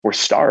we're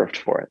starved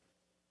for it,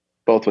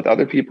 both with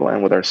other people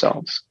and with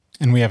ourselves.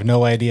 And we have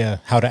no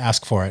idea how to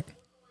ask for it.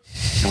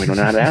 And we don't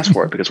know how to ask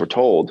for it because we're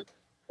told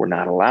we're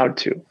not allowed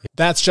to.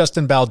 That's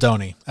Justin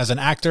Baldoni. As an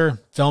actor,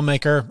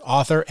 filmmaker,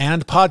 author,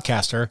 and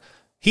podcaster,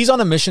 he's on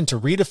a mission to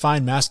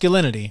redefine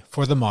masculinity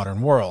for the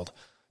modern world.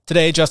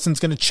 Today, Justin's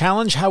going to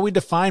challenge how we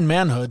define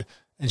manhood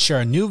and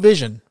share a new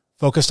vision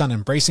focused on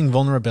embracing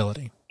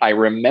vulnerability. I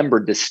remember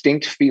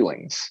distinct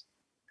feelings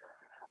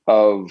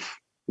of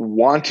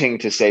wanting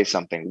to say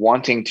something,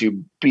 wanting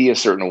to be a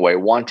certain way,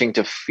 wanting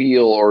to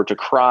feel or to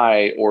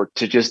cry or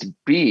to just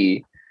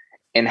be,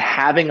 and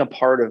having a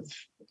part of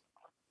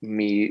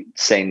me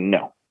say,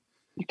 no,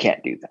 you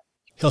can't do that.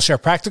 He'll share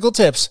practical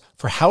tips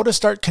for how to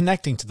start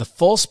connecting to the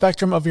full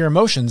spectrum of your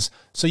emotions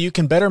so you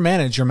can better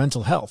manage your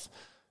mental health.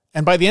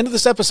 And by the end of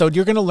this episode,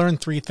 you're going to learn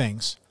 3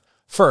 things.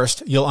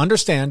 First, you'll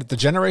understand the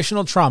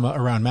generational trauma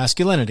around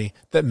masculinity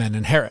that men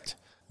inherit.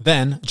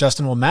 Then,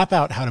 Justin will map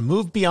out how to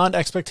move beyond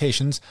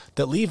expectations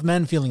that leave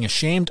men feeling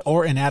ashamed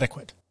or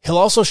inadequate. He'll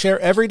also share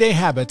everyday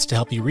habits to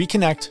help you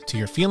reconnect to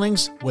your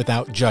feelings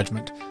without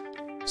judgment.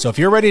 So if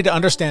you're ready to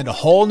understand a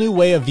whole new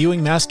way of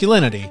viewing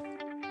masculinity,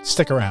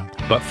 stick around.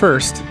 But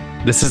first,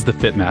 this is the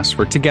Fit Mess,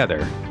 where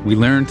together we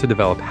learn to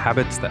develop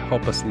habits that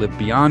help us live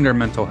beyond our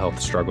mental health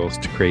struggles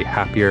to create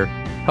happier,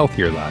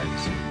 healthier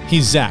lives.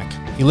 He's Zach.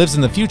 He lives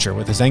in the future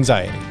with his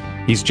anxiety.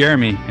 He's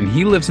Jeremy, and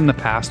he lives in the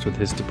past with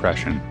his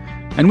depression.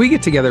 And we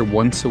get together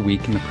once a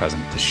week in the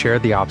present to share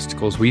the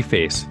obstacles we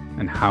face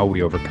and how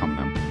we overcome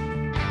them.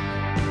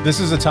 This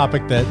is a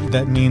topic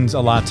that means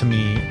a lot to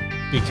me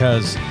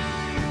because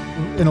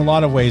in a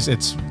lot of ways,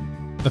 it's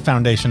the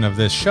foundation of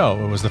this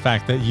show. It was the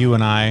fact that you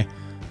and I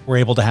were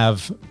able to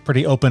have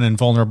pretty open and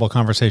vulnerable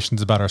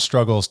conversations about our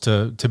struggles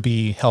to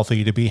be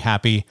healthy, to be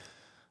happy,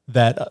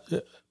 that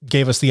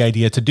gave us the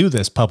idea to do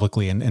this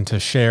publicly and to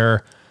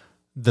share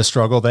the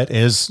struggle that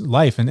is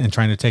life and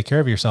trying to take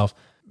care of yourself.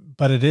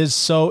 But it is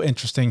so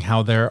interesting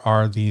how there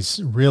are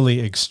these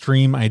really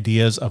extreme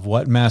ideas of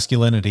what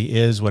masculinity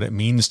is, what it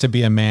means to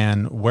be a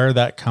man, where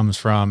that comes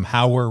from,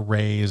 how we're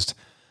raised,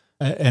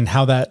 and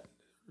how that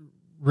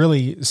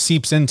really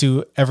seeps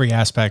into every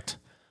aspect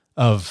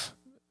of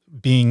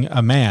being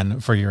a man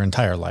for your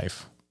entire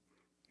life.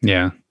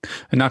 Yeah.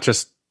 And not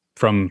just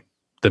from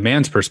the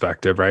man's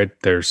perspective, right?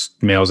 There's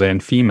males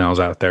and females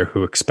out there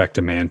who expect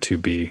a man to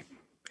be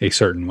a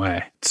certain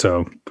way.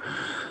 So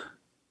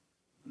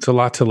it's a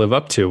lot to live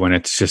up to when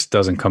it just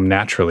doesn't come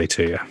naturally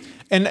to you.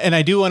 And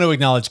I do want to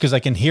acknowledge, because I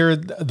can hear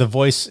the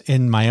voice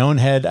in my own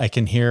head. I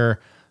can hear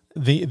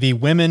the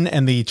women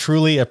and the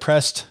truly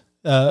oppressed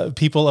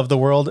people of the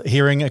world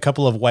hearing a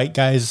couple of white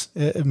guys,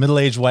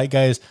 middle-aged white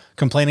guys,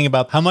 complaining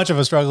about how much of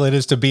a struggle it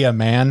is to be a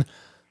man.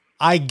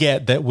 I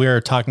get that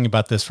we're talking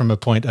about this from a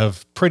point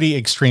of pretty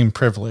extreme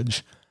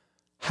privilege.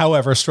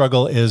 However,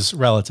 struggle is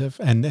relative,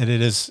 and it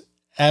is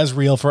as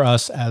real for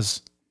us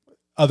as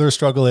other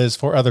struggle is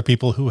for other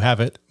people who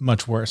have it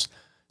much worse.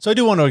 So I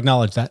do want to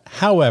acknowledge that.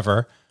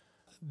 However,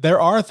 there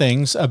are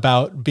things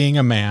about being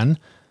a man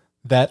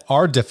that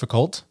are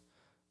difficult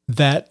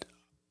that,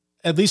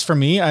 at least for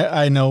me,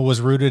 I know was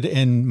rooted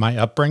in my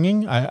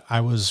upbringing. I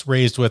was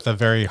raised with a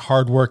very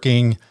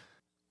hardworking,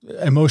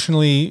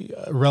 emotionally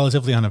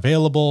relatively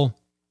unavailable,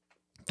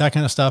 that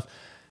kind of stuff.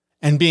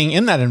 And being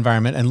in that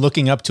environment and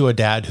looking up to a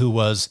dad who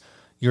was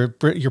your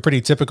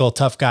pretty typical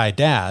tough guy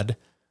dad,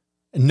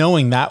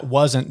 knowing that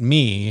wasn't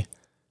me,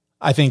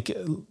 I think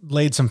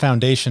laid some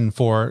foundation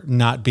for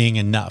not being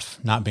enough,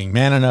 not being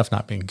man enough,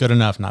 not being good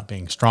enough, not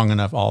being strong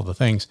enough, all the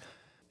things.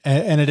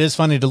 And it is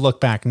funny to look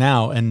back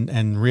now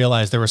and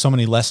realize there were so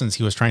many lessons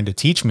he was trying to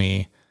teach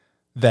me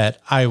that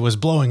I was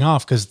blowing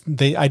off because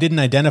I didn't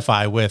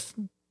identify with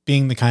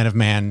being the kind of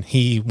man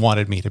he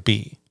wanted me to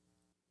be.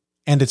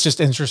 And it's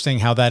just interesting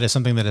how that is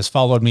something that has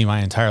followed me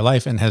my entire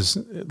life and has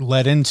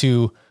led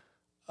into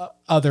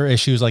other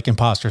issues like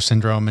imposter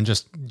syndrome and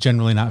just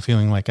generally not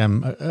feeling like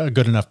I'm a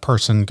good enough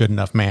person, good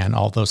enough man,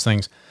 all those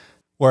things.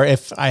 Where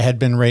if I had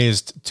been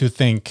raised to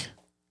think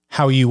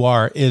how you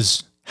are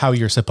is how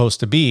you're supposed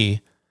to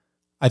be,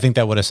 I think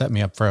that would have set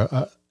me up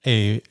for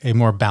a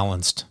more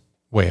balanced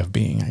way of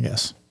being, I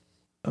guess.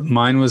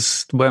 Mine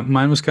was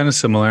kind of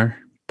similar,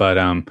 but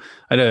I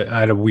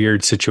had a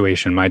weird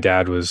situation. My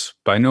dad was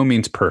by no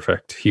means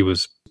perfect. He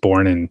was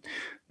born in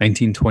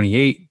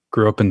 1928,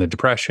 grew up in the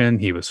Depression.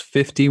 He was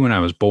 50 when I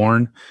was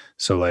born.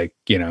 So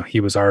he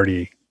was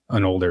already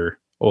an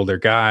older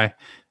guy,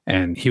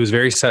 and he was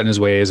very set in his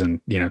ways and,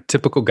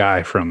 typical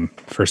guy from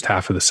first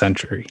half of the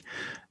century.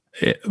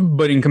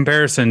 But in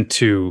comparison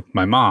to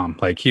my mom,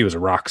 he was a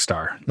rock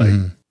star,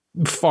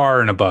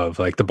 far and above.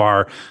 The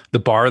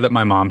bar that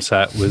my mom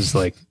set was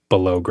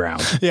below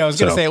ground. Yeah, I was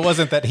going to say it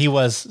wasn't that he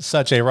was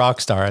such a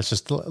rock star. It's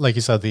just like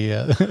you said, he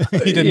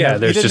didn't. Yeah,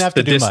 he didn't have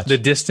to do much.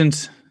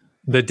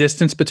 The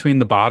distance between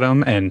the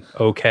bottom and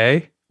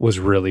okay was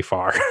really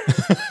far.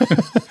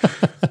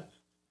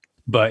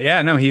 But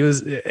yeah, no,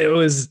 it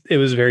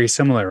was very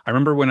similar. I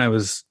remember when I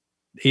was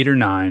 8 or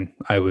 9,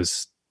 I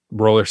was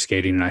roller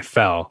skating and I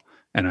fell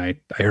and I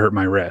hurt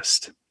my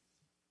wrist.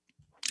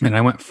 And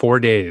I went 4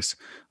 days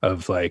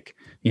of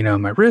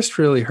my wrist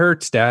really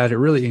hurts, Dad. It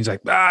really, he's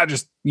like,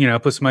 just,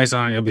 put some ice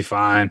on it. You'll be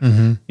fine.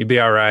 Mm-hmm. You'll be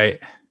all right.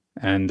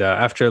 And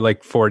after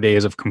like 4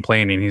 days of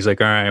complaining, he's like,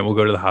 all right, we'll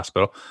go to the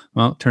hospital.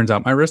 Well, it turns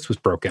out my wrist was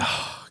broken.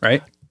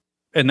 Right.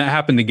 And that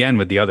happened again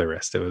with the other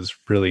wrist. It was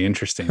really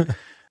interesting.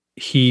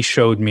 He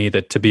showed me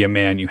that to be a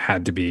man, you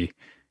had to be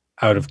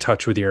out of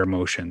touch with your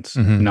emotions,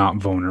 not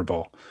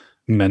vulnerable.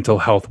 Mental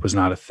health was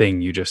not a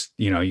thing. You just,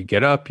 you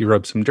get up, you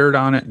rub some dirt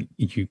on it,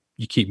 you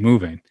keep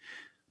moving.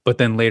 But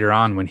then later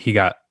on, when he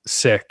got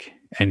sick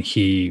and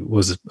he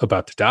was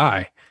about to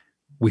die,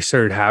 we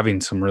started having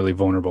some really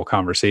vulnerable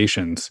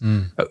conversations.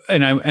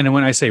 And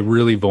when I say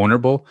really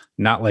vulnerable,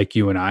 not like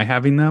you and I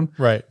having them,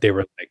 right? They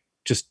were like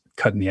just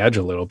cutting the edge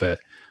a little bit,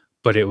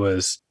 but it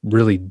was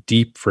really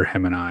deep for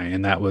him and I.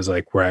 And that was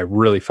like where I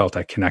really felt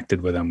I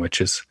connected with him,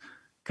 which is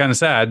kind of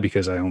sad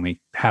because I only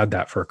had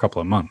that for a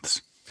couple of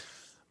months.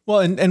 Well,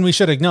 and we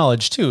should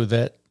acknowledge too,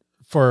 that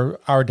for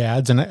our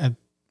dads, and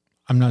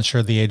I'm not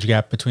sure the age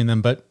gap between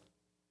them, but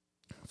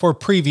for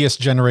previous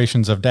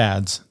generations of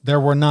dads,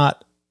 there were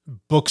not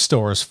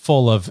bookstores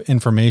full of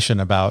information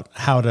about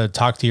how to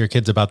talk to your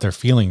kids about their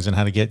feelings and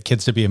how to get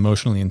kids to be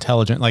emotionally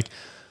intelligent. Like,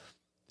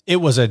 it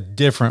was a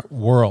different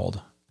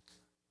world,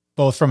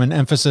 both from an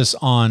emphasis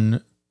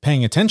on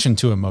paying attention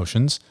to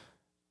emotions,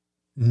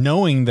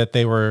 knowing that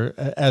they were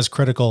as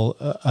critical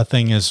a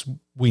thing as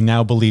we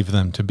now believe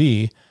them to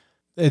be.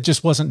 It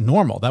just wasn't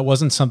normal. That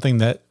wasn't something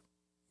that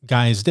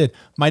guys did.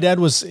 My dad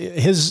was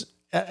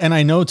and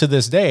I know to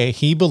this day,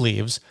 he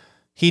believes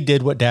he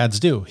did what dads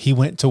do. He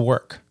went to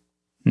work.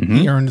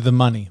 He earned the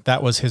money.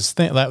 That was his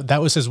thing.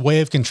 That was his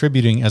way of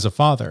contributing as a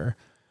father.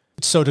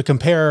 So to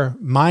compare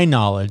my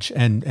knowledge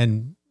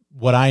and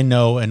what I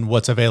know and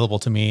what's available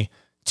to me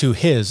to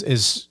his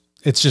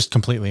it's just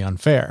completely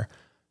unfair.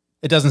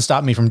 It doesn't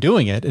stop me from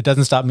doing it. It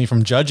doesn't stop me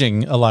from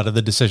judging a lot of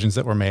the decisions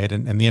that were made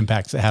and the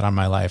impacts it had on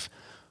my life.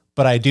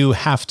 But I do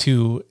have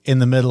to, in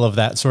the middle of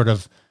that sort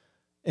of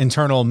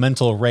internal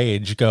mental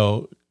rage,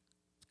 go,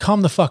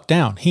 calm the fuck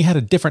down. He had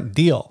a different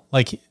deal.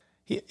 Like,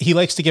 he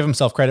likes to give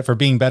himself credit for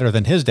being better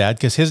than his dad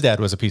because his dad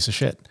was a piece of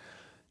shit.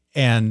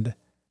 And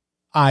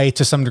I,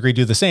 to some degree,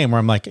 do the same where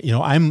I'm like,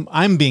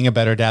 I'm being a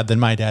better dad than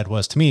my dad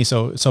was to me.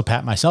 So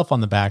pat myself on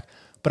the back.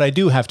 But I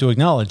do have to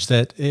acknowledge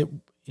that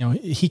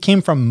he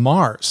came from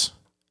Mars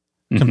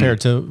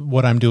compared to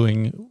what I'm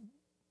doing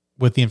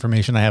with the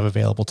information I have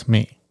available to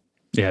me.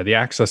 Yeah. The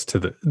access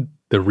to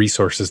the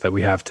resources that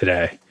we have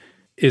today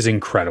is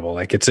incredible.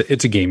 Like, it's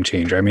a game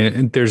changer. I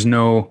mean,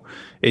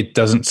 it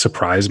doesn't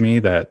surprise me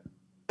that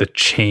the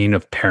chain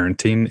of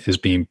parenting is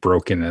being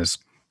broken as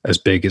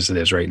big as it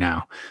is right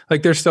now.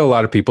 Like, there's still a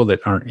lot of people that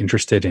aren't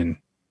interested in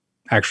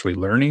actually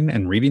learning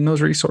and reading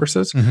those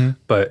resources.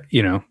 But,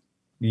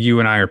 you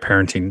and I are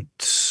parenting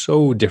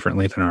so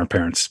differently than our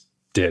parents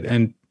did.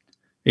 And,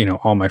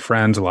 all my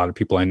friends, a lot of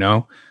people I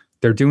know,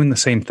 they're doing the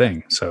same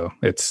thing. So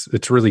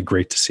it's really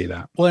great to see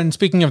that. Well, and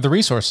speaking of the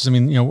resources, I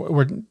mean,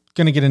 we're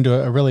going to get into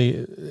a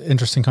really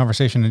interesting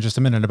conversation in just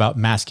a minute about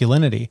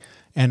masculinity.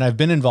 And I've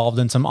been involved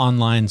in some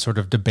online sort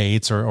of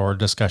debates or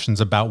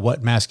discussions about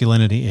what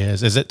masculinity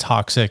is. Is it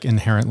toxic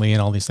inherently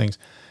and all these things?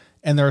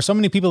 And there are so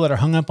many people that are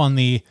hung up on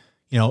the,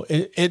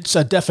 it's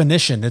a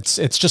definition. It's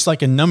just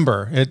like a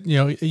number.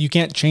 You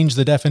can't change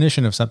the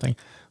definition of something.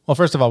 Well,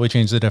 first of all, we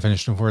change the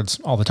definition of words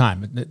all the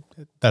time.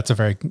 That's a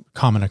very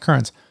common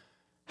occurrence.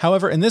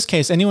 However, in this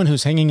case, anyone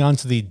who's hanging on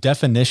to the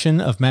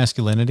definition of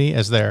masculinity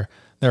as their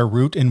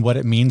root in what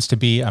it means to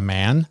be a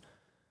man,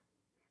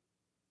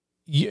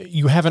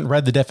 you haven't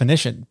read the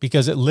definition,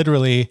 because it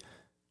literally,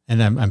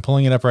 and I'm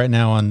pulling it up right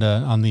now on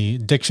the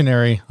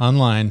dictionary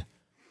online.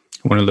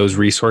 One of those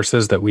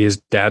resources that we as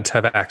dads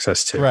have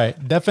access to.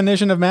 Right.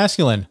 Definition of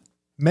masculine: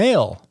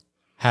 male,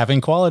 having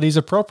qualities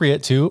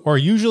appropriate to or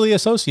usually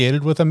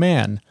associated with a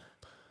man.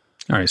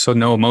 All right. So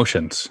no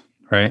emotions,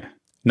 right?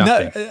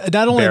 Nothing.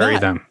 Not only Bury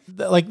that, them.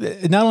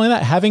 Not only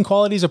that, having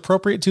qualities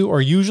appropriate to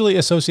or usually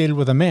associated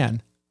with a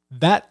man.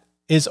 That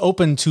is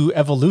open to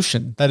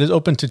evolution. That is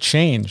open to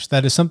change.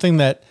 That is something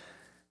that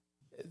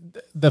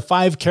the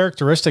 5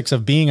 characteristics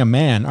of being a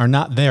man are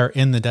not there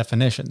in the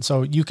definition.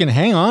 So you can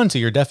hang on to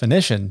your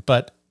definition,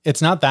 but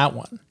it's not that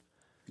one.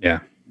 Yeah.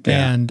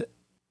 And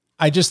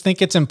I just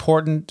think it's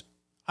important.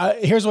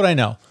 Here's what I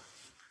know.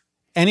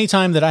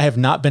 Anytime that I have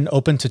not been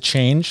open to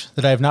change,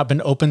 that I have not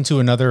been open to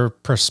another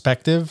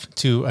perspective,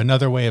 to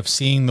another way of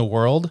seeing the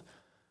world,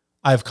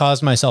 I've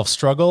caused myself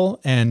struggle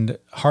and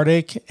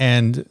heartache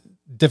and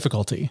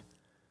difficulty.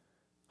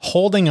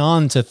 Holding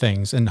on to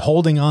things and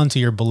holding on to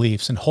your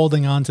beliefs and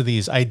holding on to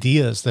these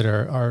ideas that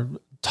are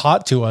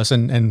taught to us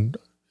and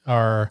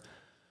are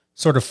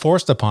sort of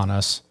forced upon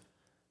us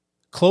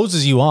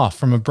closes you off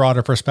from a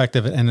broader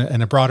perspective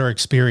and a broader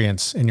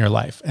experience in your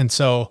life. And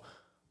so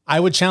I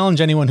would challenge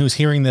anyone who's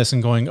hearing this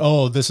and going,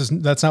 oh,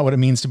 that's not what it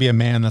means to be a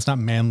man. That's not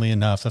manly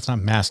enough. That's not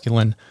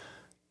masculine.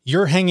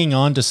 You're hanging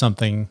on to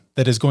something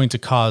that is going to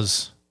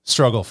cause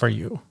struggle for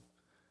you.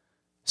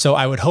 So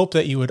I would hope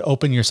that you would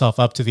open yourself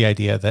up to the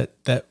idea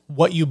that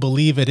what you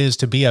believe it is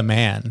to be a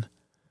man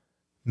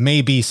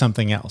may be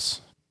something else.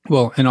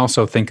 Well, and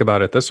also think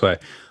about it this way.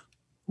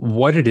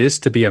 what it is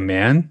to be a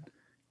man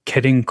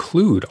can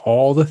include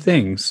all the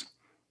things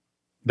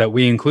that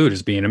we include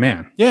as being a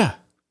man. Yeah.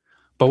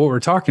 But what we're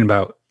talking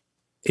about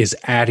is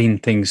adding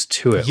things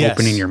to it, Yes.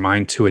 opening your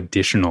mind to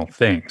additional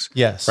things.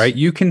 Yes. Right?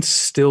 You can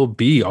still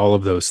be all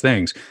of those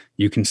things.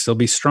 You can still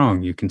be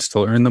strong. You can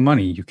still earn the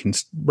money. You can,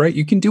 right?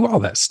 You can do all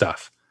that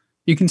stuff.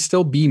 You can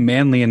still be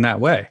manly in that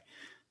way.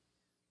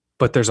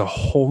 But there's a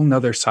whole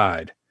nother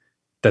side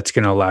that's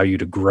going to allow you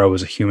to grow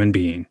as a human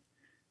being,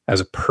 as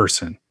a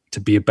person,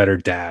 to be a better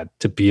dad,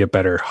 to be a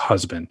better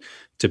husband,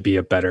 to be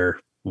a better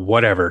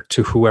whatever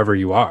to whoever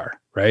you are,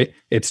 right?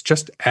 It's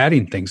just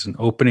adding things and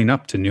opening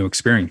up to new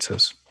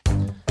experiences.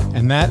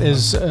 And that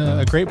is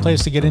a great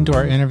place to get into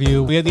our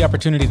interview. We had the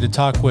opportunity to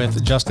talk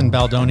with Justin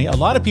Baldoni. A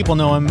lot of people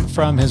know him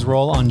from his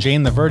role on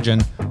Jane the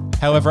Virgin.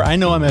 However, I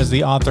know him as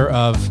the author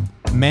of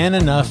Man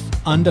Enough,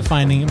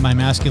 Undefining My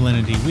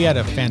Masculinity. We had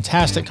a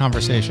fantastic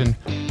conversation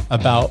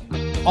about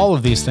all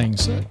of these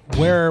things,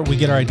 where we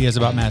get our ideas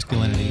about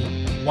masculinity,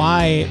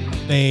 why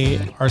they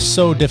are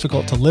so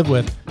difficult to live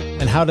with,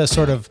 and how to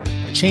sort of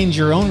change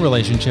your own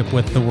relationship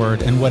with the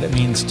word and what it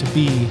means to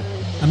be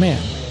a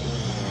man.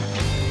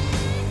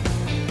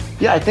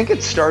 Yeah, I think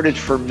it started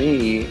for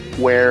me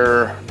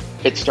where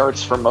it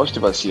starts for most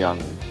of us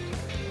young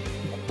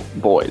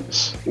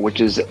boys, which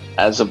is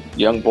as a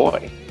young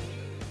boy.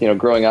 You know,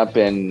 growing up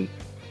in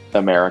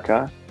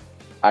America,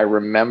 I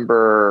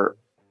remember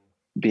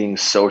being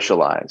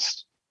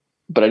socialized,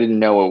 but I didn't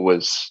know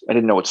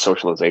what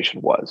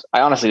socialization was.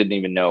 I honestly didn't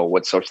even know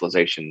what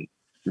socialization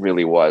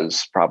really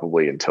was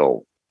probably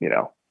until,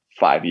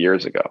 5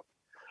 years ago.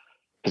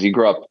 Because you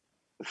grow up,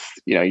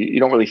 you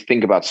don't really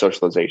think about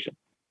socialization,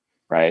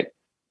 right?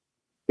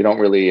 You don't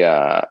really,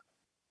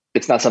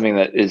 it's not something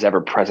that is ever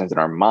present in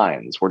our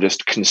minds. We're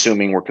just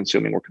consuming, we're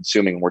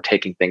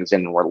taking things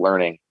in and we're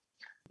learning,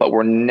 but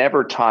we're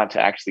never taught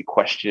to actually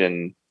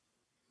question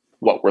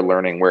what we're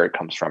learning, where it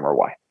comes from or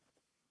why.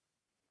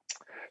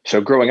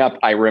 So growing up,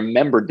 I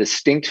remember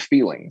distinct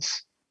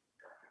feelings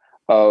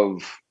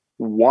of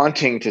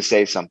wanting to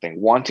say something,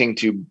 wanting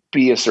to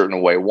be a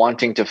certain way,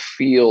 wanting to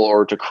feel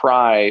or to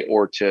cry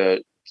or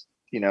to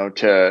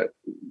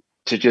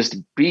just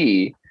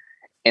be,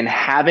 and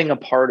having a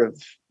part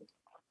of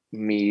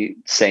me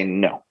say,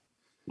 no,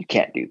 you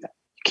can't do that.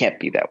 You can't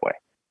be that way.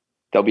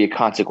 There'll be a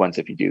consequence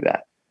if you do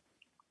that.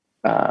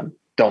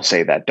 Don't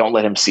say that. Don't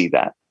let him see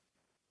that.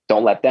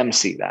 Don't let them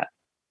see that.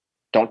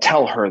 Don't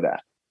tell her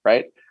that.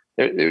 Right.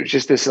 There's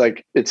just this,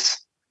 like, it's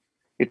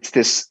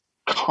this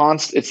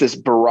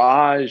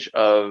barrage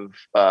of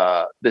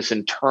this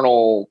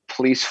internal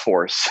police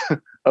force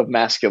of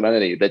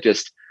masculinity that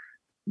just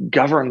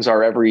governs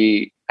our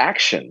every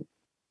action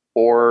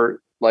or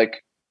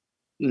like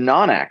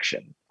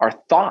non-action, our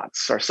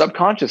thoughts, our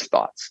subconscious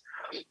thoughts.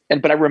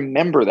 But I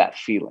remember that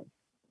feeling.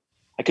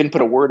 I couldn't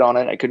put a word on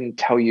it. I couldn't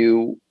tell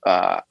you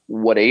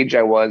what age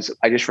I was.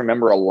 I just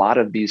remember a lot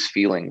of these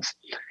feelings.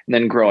 And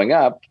then growing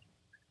up,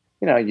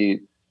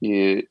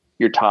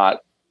 you're taught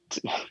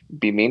to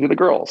be mean to the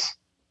girls.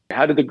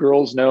 How do the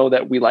girls know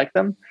that we like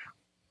them?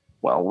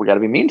 Well, we got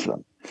to be mean to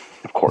them,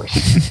 of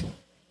course.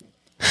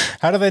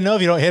 How do they know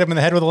if you don't hit them in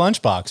the head with a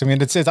lunchbox? I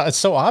mean, it's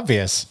so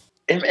obvious.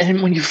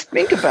 And when you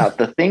think about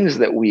the things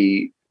that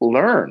we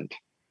learned,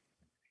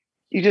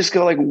 you just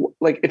go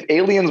like if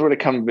aliens were to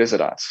come visit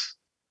us,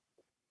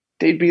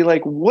 they'd be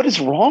like, what is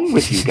wrong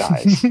with you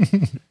guys?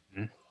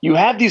 You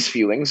have these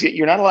feelings, yet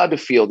you're not allowed to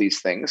feel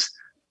these things.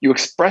 You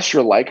express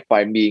your like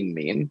by being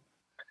mean.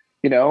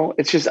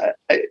 It's just,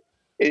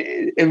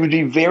 it would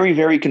be very,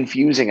 very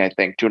confusing, I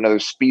think, to another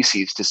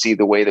species to see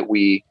the way that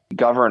we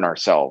govern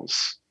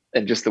ourselves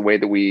and just the way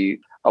that we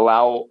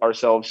allow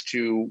ourselves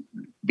to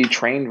be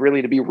trained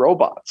really to be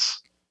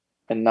robots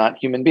and not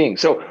human beings.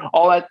 So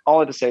all I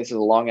had to say, this is a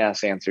long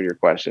ass answer to your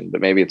question,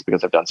 but maybe it's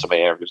because I've done so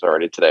many interviews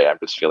already today. I'm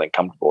just feeling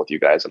comfortable with you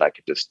guys and I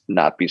could just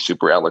not be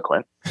super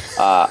eloquent.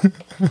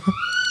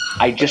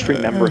 I just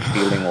remember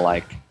feeling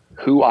like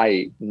who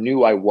I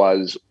knew I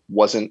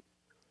wasn't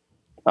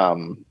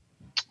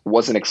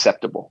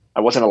acceptable. I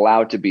wasn't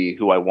allowed to be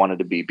who I wanted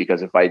to be,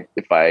 because if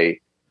I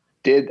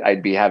did,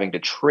 I'd be having to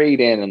trade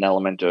in an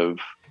element of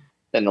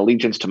an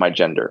allegiance to my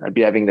gender. I'd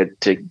be having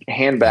to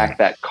hand back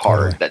that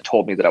card that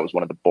told me that I was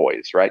one of the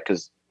boys, right?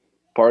 Because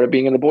part of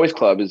being in the boys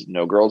club is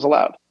no girls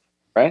allowed,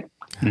 right?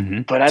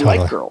 Mm-hmm. But I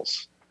like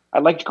girls. I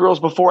liked girls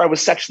before I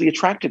was sexually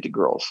attracted to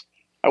girls.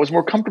 I was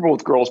more comfortable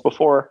with girls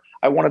before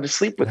I wanted to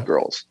sleep with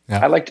girls.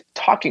 I liked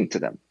talking to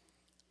them.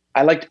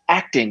 I liked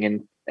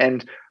acting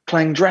and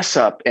playing dress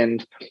up,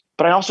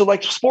 but I also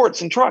liked sports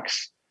and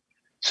trucks.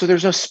 So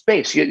there's no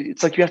space.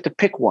 It's like you have to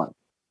pick one.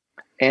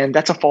 And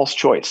that's a false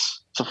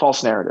choice. It's a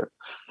false narrative.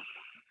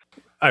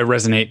 I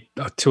resonate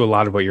to a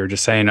lot of what you were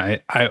just saying.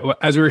 I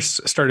as we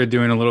started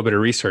doing a little bit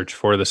of research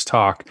for this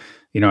talk,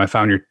 I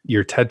found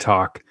your TED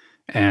Talk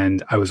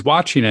and I was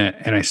watching it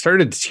and I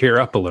started to tear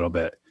up a little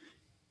bit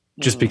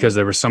just because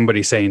there was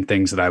somebody saying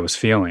things that I was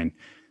feeling.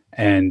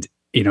 And,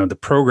 the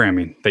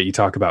programming that you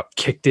talk about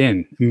kicked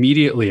in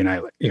immediately. And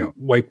I,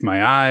 wiped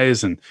my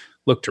eyes and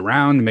looked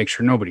around to make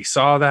sure nobody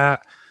saw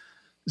that.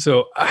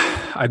 So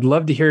I'd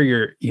love to hear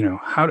your,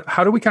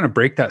 how do we kind of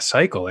break that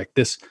cycle? Like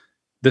this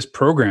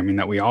programming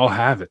that we all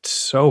have, it's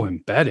so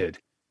embedded,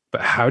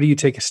 but how do you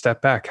take a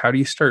step back? How do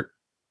you start,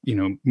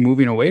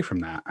 moving away from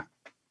that?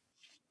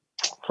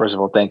 First of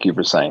all, thank you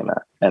for saying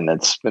that. And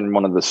it's been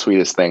one of the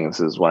sweetest things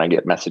is when I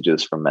get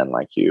messages from men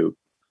like you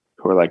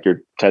who are like,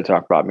 your TED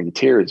Talk brought me to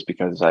tears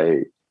because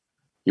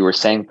you were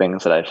saying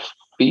things that I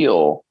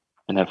feel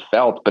and have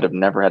felt, but have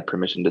never had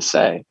permission to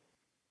say.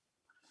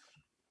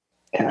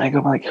 And I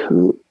go like,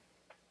 who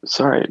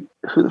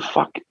the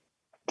fuck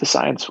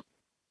decides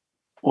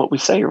what we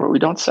say or what we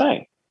don't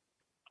say?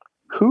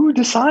 Who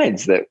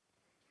decides that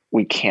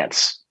we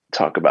can't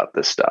talk about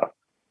this stuff?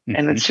 Mm-hmm.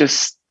 And it's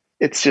just,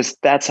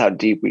 that's how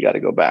deep we got to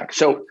go back.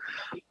 So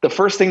the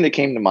first thing that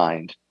came to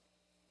mind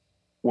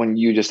when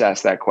you just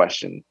asked that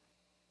question,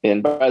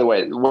 and by the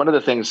way, one of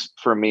the things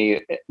for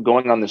me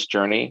going on this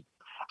journey,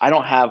 I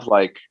don't have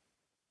like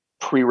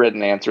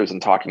pre-written answers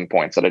and talking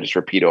points that I just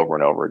repeat over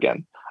and over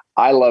again.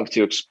 I love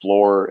to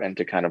explore and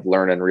to kind of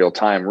learn in real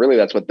time. Really,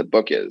 that's what the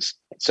book is.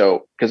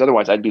 So, because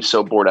otherwise I'd be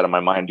so bored out of my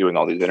mind doing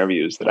all these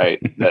interviews that I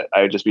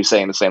would just be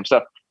saying the same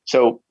stuff.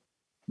 So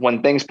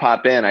when things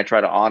pop in, I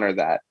try to honor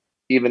that,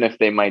 even if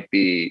they might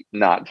be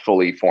not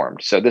fully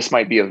formed. So this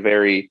might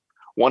be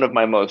one of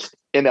my most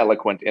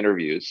ineloquent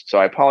interviews. So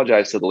I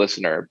apologize to the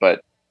listener,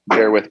 but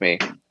bear with me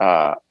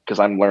because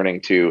I'm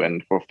learning too,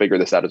 and we'll figure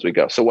this out as we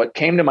go. So what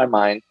came to my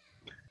mind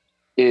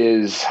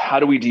is, how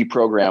do we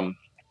deprogram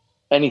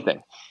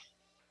anything?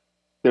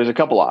 There's a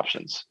couple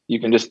options. You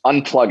can just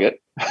unplug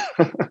it,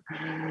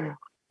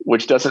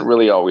 which doesn't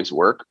really always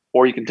work,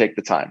 or you can take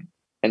the time.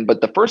 But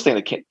the first thing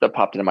that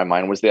popped into my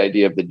mind was the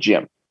idea of the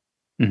gym,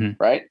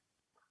 right?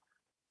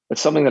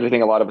 It's something that I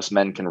think a lot of us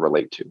men can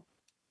relate to.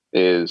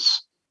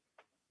 Is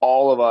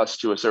all of us,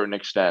 to a certain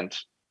extent,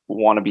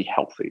 want to be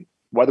healthy.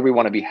 Whether we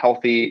want to be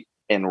healthy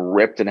and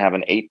ripped and have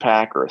an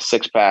 8-pack or a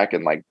 6-pack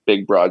and like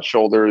big broad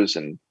shoulders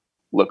and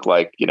look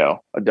like,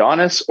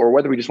 Adonis, or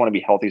whether we just want to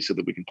be healthy so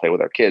that we can play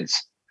with our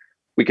kids.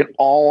 We can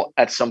all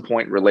at some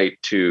point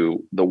relate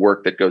to the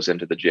work that goes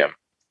into the gym,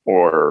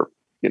 or,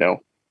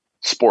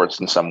 sports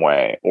in some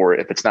way, or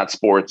if it's not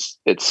sports,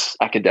 it's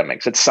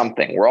academics, it's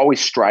something. We're always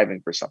striving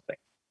for something.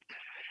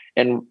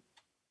 And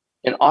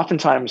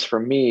oftentimes for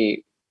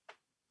me,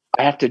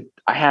 I have to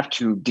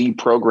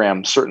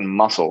deprogram certain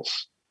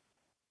muscles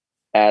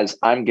as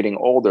I'm getting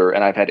older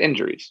and I've had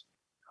injuries,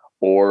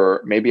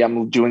 or maybe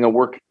I'm doing a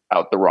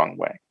workout the wrong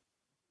way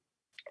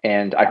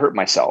and I hurt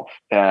myself,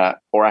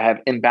 or I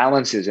have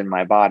imbalances in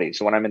my body.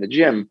 So when I'm in the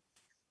gym,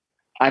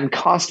 I'm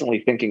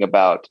constantly thinking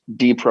about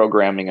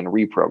deprogramming and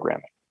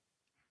reprogramming,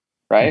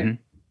 right?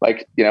 Mm-hmm.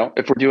 Like,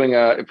 if we're doing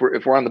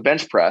if we're on the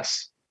bench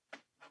press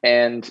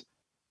and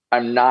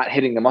I'm not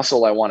hitting the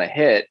muscle I want to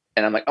hit,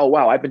 and I'm like, oh,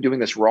 wow, I've been doing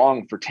this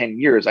wrong for 10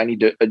 years. I need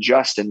to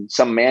adjust. And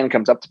some man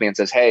comes up to me and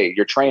says, hey,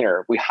 your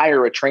trainer, we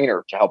hire a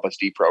trainer to help us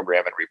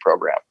deprogram and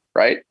reprogram,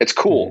 right? It's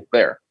cool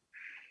there.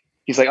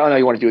 He's like, oh, no,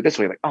 you want to do it this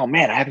way? Like, oh,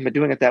 man, I haven't been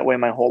doing it that way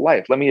my whole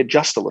life. Let me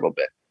adjust a little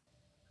bit.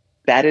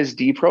 That is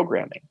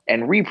deprogramming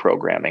and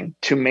reprogramming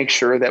to make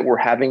sure that we're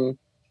having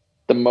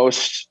the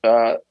most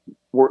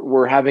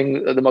we're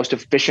having the most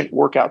efficient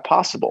workout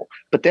possible.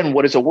 But then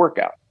what is a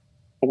workout?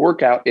 A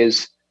workout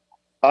is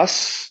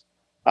us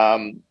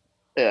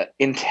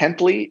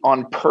intently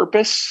on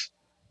purpose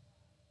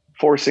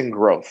forcing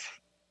growth.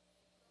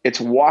 It's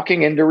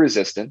walking into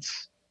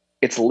resistance.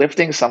 It's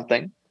lifting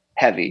something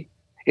heavy.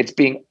 It's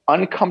being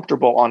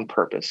uncomfortable on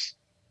purpose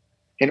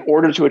in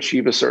order to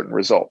achieve a certain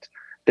result.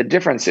 The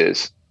difference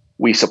is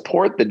we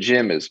support the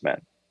gym as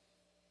men.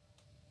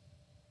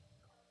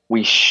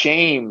 We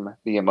shame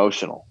the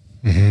emotional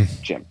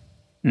gym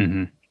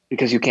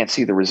because you can't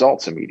see the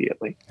results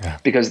immediately,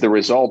 because the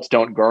results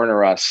don't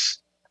garner us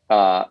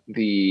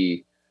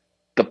the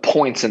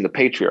points in the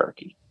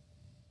patriarchy.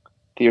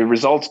 The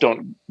results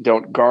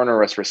don't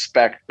garner us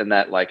respect and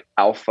that like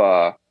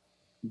alpha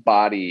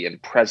body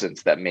and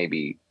presence that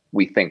maybe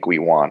we think we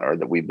want or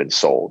that we've been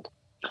sold.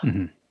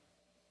 Mm-hmm.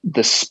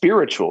 The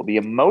spiritual, the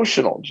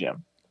emotional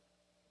gym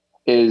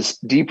is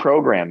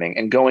deprogramming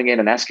and going in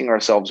and asking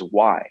ourselves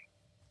why.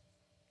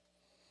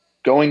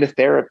 Going to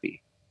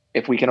therapy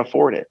if we can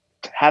afford it.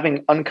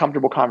 Having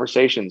uncomfortable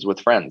conversations with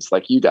friends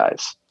like you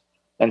guys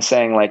and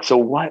saying like, so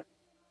what?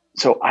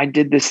 So I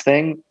did this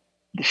thing.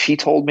 She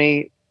told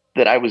me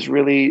that that was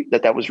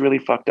really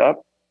fucked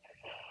up.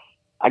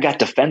 I got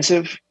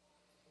defensive.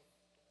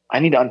 I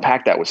need to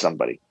unpack that with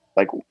somebody.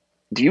 Like, what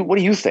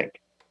do you think?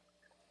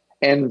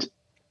 And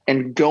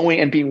going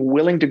and being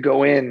willing to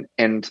go in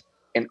and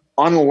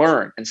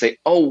unlearn and say,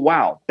 oh,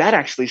 wow, that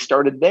actually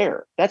started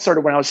there. That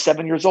started when I was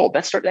 7 years old.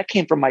 That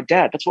came from my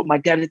dad. That's what my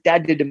dad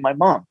did to my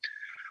mom.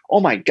 Oh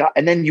my God.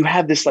 And then you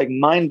have this like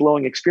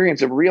mind-blowing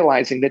experience of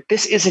realizing that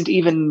this isn't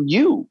even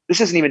you. This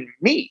isn't even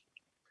me.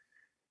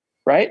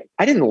 Right.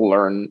 I didn't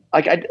learn,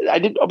 like I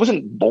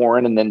wasn't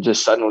born and then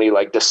just suddenly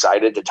like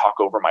decided to talk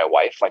over my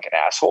wife like an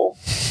asshole.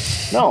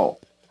 No,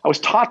 I was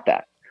taught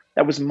that.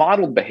 That was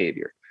modeled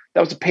behavior. That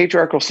was a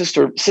patriarchal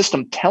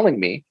system telling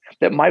me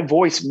that my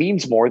voice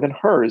means more than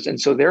hers. And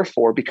so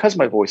therefore, because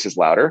my voice is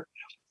louder,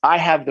 I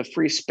have the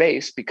free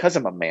space because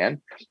I'm a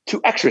man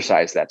to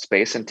exercise that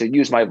space and to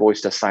use my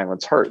voice to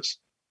silence hers.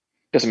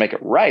 Doesn't make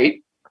it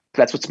right.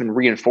 That's what's been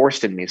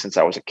reinforced in me since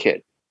I was a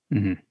kid.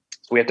 Mm-hmm.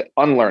 So we have to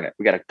unlearn it.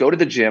 We got to go to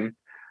the gym.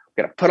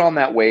 We got to put on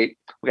that weight.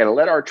 We got to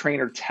let our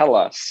trainer tell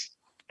us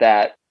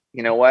that,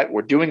 you know what,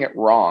 we're doing it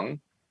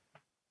wrong.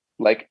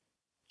 Like,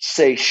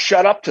 say,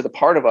 shut up to the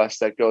part of us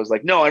that goes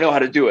like, no, I know how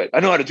to do it. I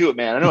know how to do it,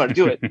 man. I know how to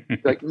do it.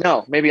 Like,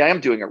 no, maybe I am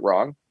doing it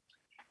wrong.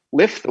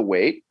 Lift the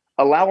weight,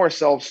 allow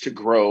ourselves to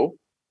grow,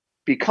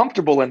 be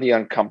comfortable in the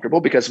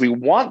uncomfortable because we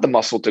want the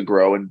muscle to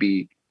grow and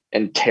be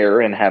and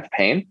tear and have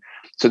pain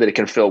so that it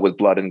can fill with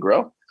blood and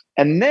grow.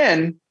 And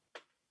then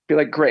be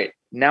like, great,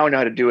 now I know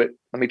how to do it.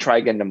 Let me try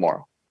again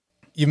tomorrow.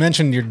 You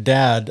mentioned your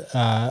dad.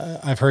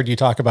 I've heard you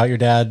talk about your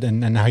dad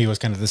and how he was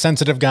kind of the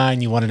sensitive guy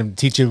and you wanted him to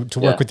teach you to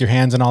work with your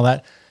hands and all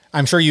that.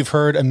 I'm sure you've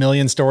heard a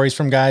million stories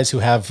from guys who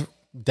have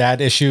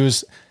dad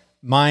issues.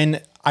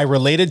 Mine, I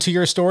related to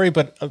your story,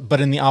 but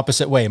in the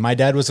opposite way. My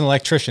dad was an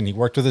electrician. He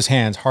worked with his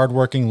hands,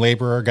 hardworking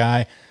laborer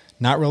guy,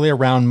 not really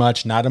around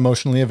much, not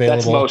emotionally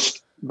available.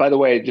 By the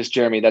way, just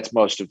Jeremy, that's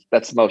most of,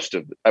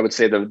 I would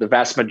say the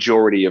vast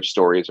majority of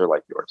stories are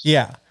like yours.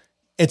 Yeah.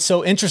 It's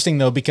so interesting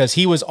though, because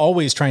he was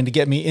always trying to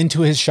get me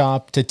into his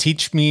shop to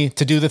teach me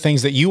to do the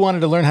things that you wanted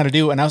to learn how to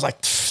do. And I was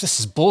like, this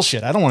is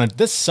bullshit.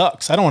 This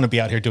sucks. I don't want to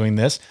be out here doing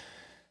this.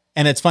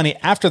 And it's funny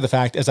after the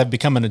fact, as I've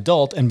become an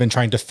adult and been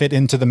trying to fit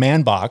into the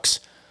man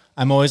box,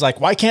 I'm always like,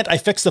 why can't I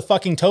fix the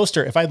fucking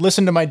toaster? If I'd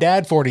listened to my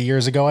dad 40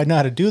 years ago, I'd know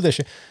how to do this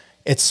shit.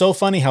 It's so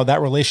funny how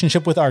that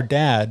relationship with our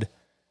dad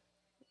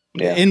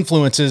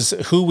influences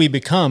who we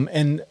become.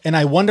 And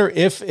I wonder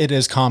if it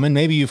is common,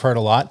 maybe you've heard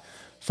a lot,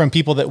 from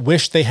people that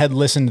wish they had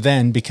listened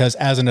then because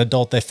as an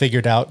adult, they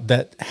figured out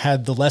that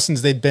had the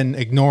lessons they'd been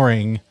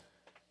ignoring,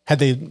 had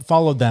they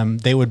followed them,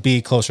 they would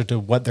be closer to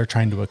what they're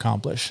trying to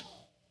accomplish.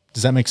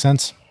 Does that make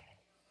sense?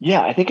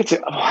 Yeah, I think it's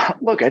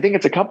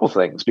a couple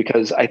things,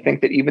 because I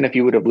think that even if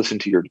you would have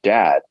listened to your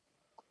dad,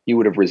 you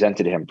would have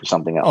resented him for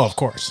something else. Oh, of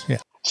course. Yeah.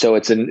 So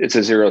it's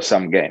a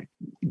zero-sum game.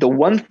 The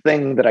one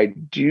thing that I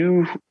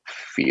do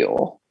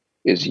feel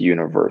is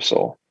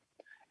universal,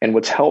 and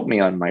what's helped me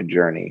on my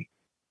journey,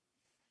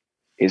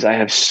 is I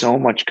have so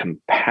much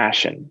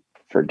compassion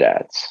for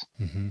dads,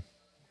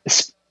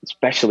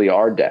 especially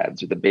our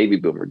dads or the baby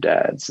boomer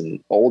dads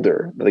and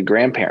older, the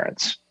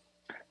grandparents,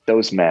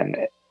 those men.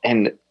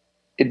 And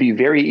it'd be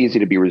very easy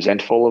to be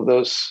resentful of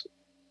those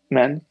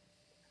men.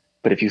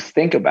 But if you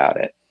think about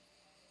it,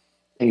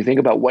 and you think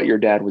about what your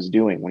dad was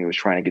doing when he was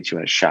trying to get you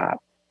in a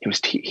shop, he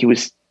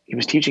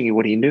was teaching you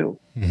what he knew.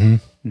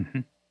 And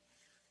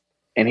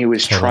he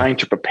was trying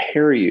to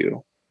prepare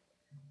you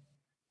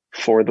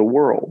for the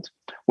world,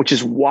 which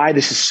is why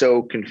this is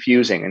so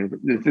confusing.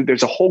 And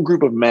there's a whole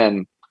group of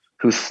men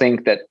who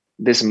think that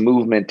this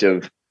movement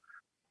of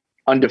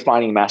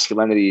undefining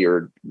masculinity,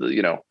 or,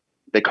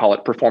 they call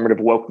it performative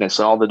wokeness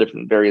and all the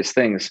different various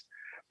things,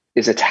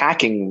 is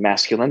attacking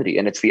masculinity.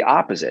 And it's the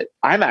opposite.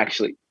 I'm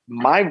actually,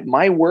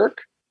 my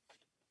work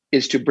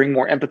is to bring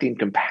more empathy and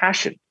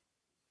compassion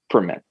for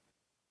men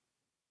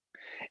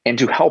and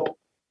to help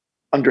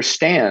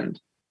understand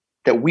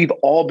that we've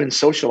all been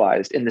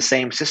socialized in the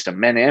same system,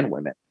 men and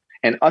women.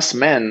 And us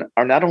men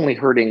are not only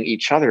hurting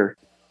each other,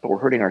 but we're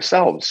hurting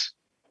ourselves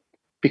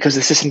because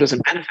the system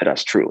doesn't benefit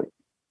us truly.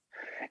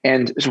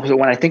 And so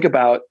when I think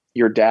about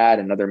your dad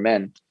and other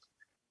men,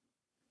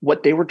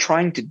 what they were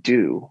trying to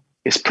do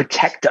is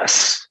protect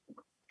us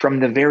from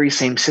the very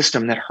same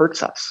system that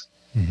hurts us.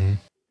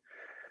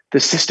 The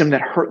system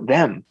that hurt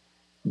them.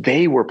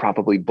 They were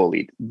probably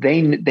bullied.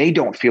 They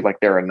don't feel like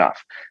they're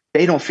enough.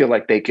 They don't feel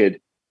like they could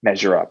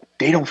measure up.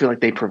 They don't feel like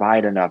they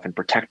provide enough and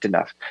protect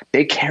enough.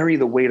 They carry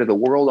the weight of the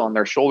world on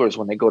their shoulders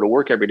when they go to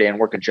work every day and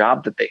work a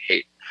job that they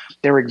hate.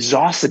 They're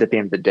exhausted at the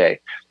end of the day.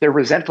 They're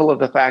resentful of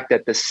the fact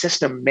that the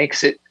system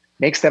makes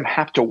them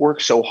have to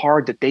work so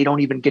hard that they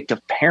don't even get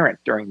to parent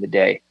during the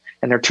day.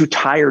 And they're too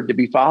tired to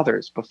be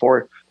fathers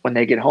before, when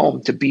they get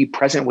home, to be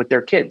present with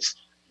their kids.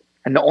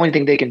 And the only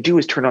thing they can do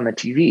is turn on the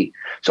TV.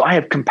 So I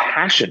have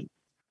compassion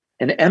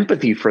and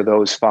empathy for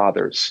those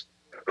fathers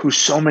who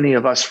so many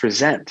of us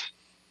resent,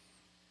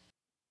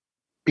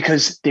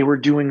 because they were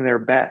doing their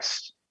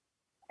best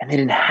and they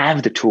didn't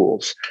have the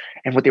tools.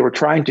 And what they were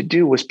trying to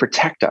do was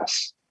protect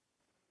us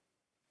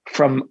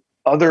from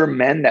other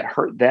men that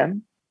hurt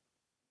them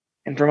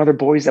and from other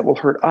boys that will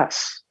hurt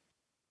us.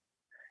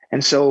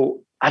 And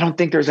so I don't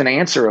think there's an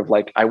answer of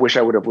like, I wish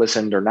I would have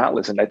listened or not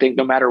listened. I think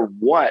no matter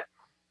what,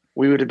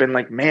 we would have been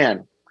like,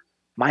 man,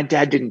 my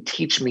dad didn't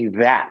teach me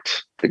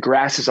that. The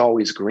grass is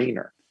always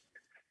greener.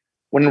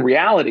 When in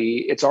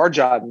reality, it's our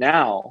job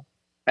now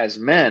as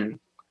men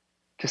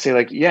to say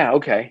like, yeah,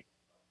 okay,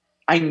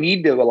 I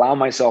need to allow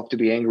myself to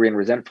be angry and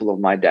resentful of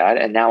my dad.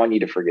 And now I need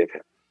to forgive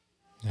him.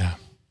 Yeah.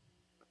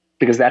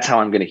 Because that's how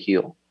I'm going to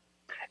heal.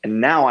 And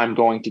now I'm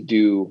going to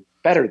do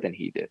better than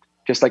he did.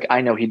 Just like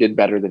I know he did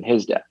better than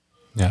his dad.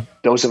 Yeah.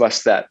 Those of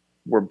us that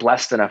were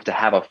blessed enough to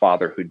have a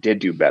father who did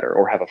do better,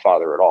 or have a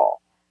father at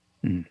all.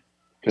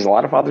 Because a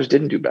lot of fathers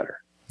didn't do better.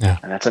 Yeah.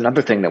 And that's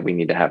another thing that we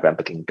need to have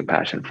empathy and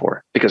compassion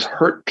for, because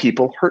hurt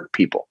people hurt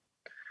people.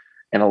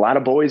 And a lot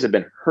of boys have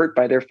been hurt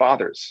by their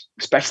fathers,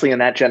 especially in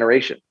that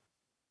generation.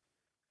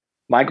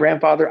 My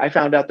grandfather, I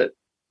found out that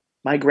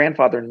my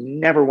grandfather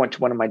never went to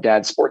one of my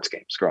dad's sports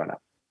games growing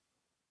up.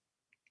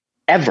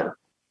 Ever.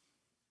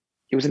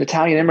 He was an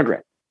Italian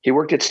immigrant. He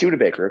worked at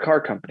Studebaker, a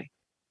car company.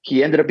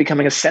 He ended up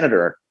becoming a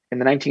senator in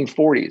the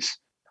 1940s,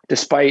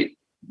 despite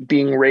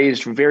being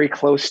raised very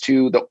close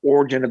to the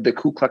origin of the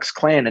Ku Klux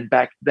Klan. And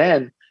back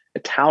then,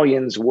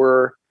 Italians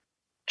were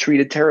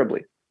treated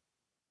terribly.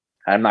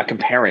 I'm not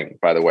comparing,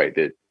 by the way,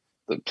 the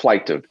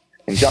plight of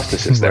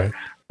injustices there, Right.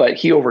 but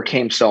he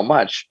overcame so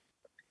much.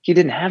 He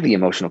didn't have the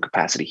emotional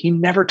capacity. He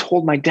never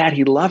told my dad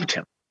he loved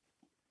him.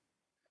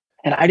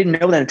 And I didn't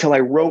know that until I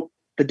wrote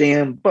the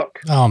damn book.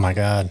 Oh my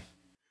God.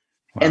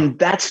 Wow. And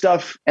that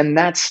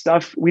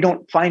stuff, we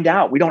don't find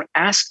out. We don't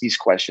ask these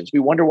questions. We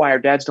wonder why our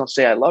dads don't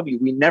say, I love you.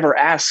 We never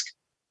ask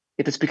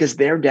if it's because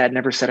their dad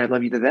never said, I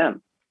love you to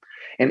them.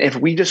 And if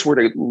we just were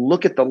to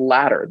look at the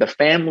ladder, the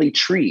family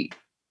tree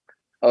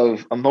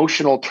of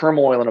emotional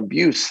turmoil and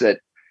abuse that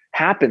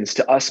happens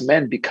to us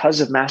men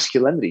because of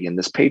masculinity in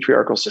this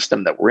patriarchal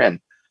system that we're in,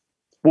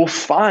 we'll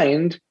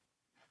find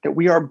that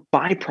we are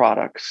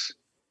byproducts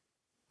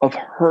of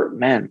hurt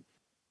men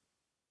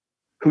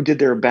who did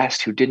their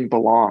best, who didn't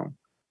belong,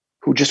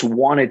 who just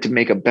wanted to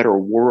make a better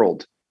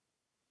world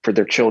for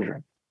their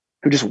children,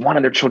 who just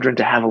wanted their children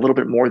to have a little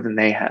bit more than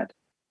they had.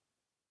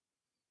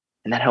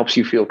 And that helps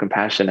you feel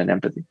compassion and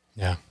empathy.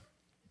 Yeah.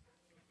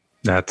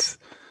 That's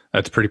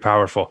pretty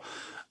powerful.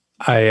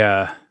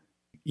 The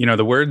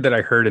word that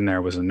I heard in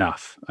there was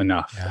enough. And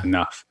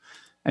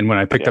when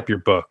I picked up your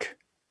book,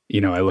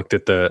 I looked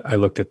at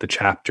the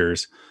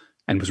chapters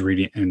and was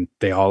reading, and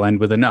they all end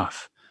with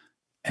enough.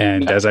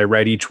 And as I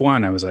read each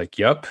one, I was like,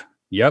 yup.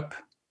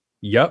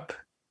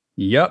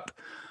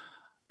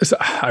 So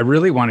I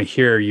really want to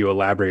hear you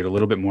elaborate a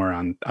little bit more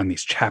on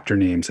these chapter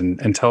names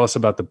and tell us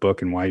about the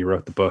book and why you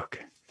wrote the book.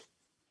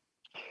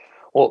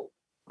 Well,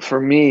 for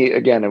me,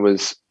 again, it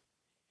was,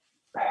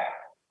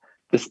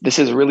 this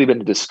has really been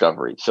a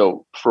discovery.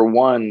 So for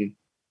one,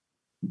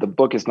 the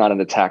book is not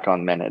an attack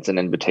on men. It's an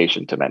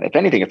invitation to men. If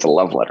anything, it's a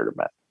love letter to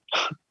men.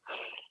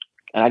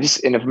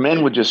 And if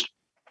men would just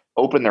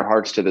open their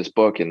hearts to this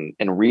book and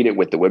read it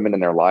with the women in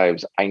their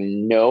lives, I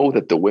know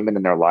that the women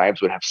in their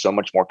lives would have so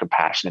much more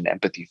compassion and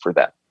empathy for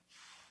them.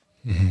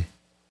 Mm-hmm.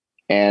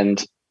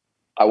 And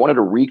I wanted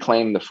to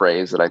reclaim the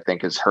phrase that I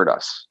think has hurt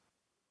us: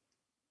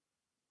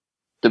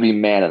 to be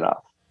man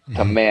enough,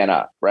 to man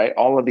up, right?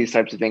 All of these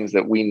types of things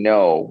that we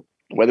know,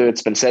 whether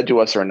it's been said to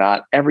us or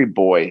not, every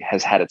boy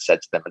has had it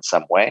said to them in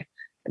some way,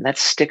 and that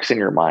sticks in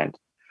your mind.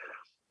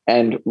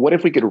 And what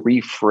if we could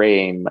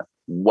reframe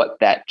what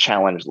that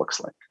challenge looks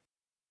like?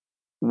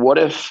 What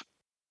if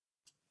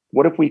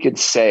we could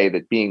say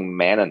that being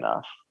man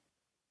enough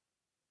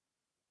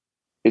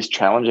is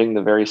challenging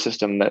the very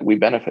system that we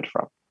benefit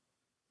from,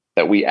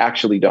 that we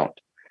actually don't?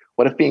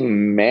 What if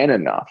being man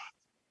enough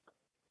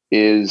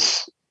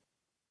is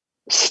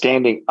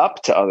standing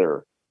up to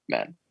other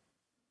men?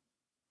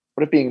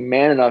 What if being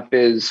man enough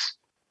is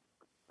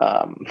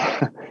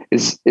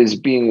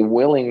being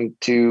willing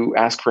to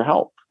ask for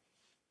help?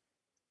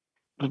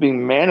 What if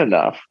being man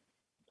enough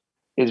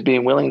is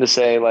being willing to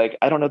say, like,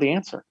 I don't know the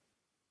answer.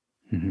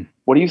 Mm-hmm.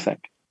 What do you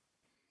think?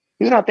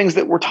 These are not things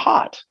that we're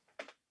taught.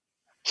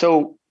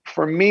 So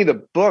for me, the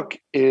book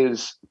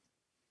is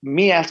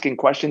me asking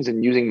questions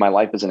and using my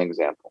life as an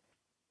example.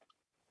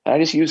 And I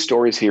just use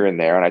stories here and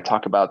there, and I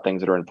talk about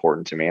things that are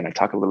important to me, and I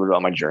talk a little bit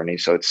about my journey.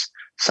 So it's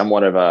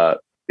somewhat of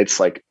it's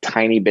like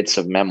tiny bits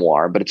of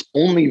memoir, but it's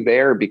only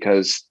there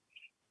because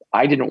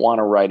I didn't want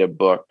to write a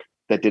book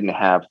that didn't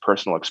have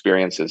personal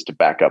experiences to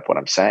back up what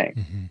I'm saying.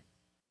 Mm-hmm.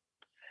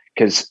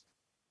 Because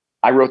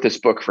I wrote this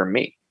book for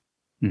me.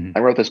 Mm-hmm.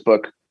 I wrote this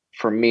book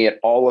for me at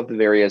all of the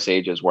various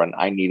ages when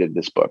I needed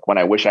this book, when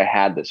I wish I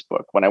had this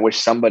book, when I wish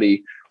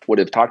somebody would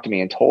have talked to me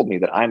and told me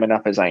that I'm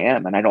enough as I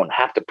am and I don't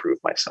have to prove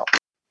myself.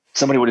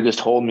 Somebody would have just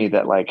told me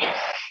that, like,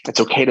 it's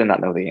okay to not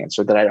know the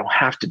answer, that I don't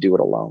have to do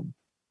it alone,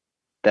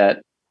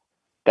 that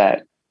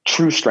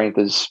true strength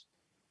is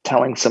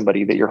telling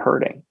somebody that you're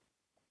hurting.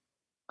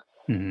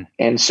 Mm-hmm.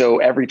 And so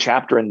every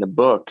chapter in the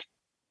book,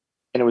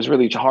 and it was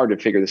really hard to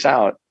figure this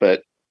out,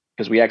 but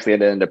because we actually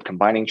had to end up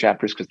combining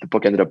chapters because the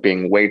book ended up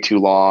being way too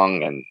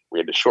long and we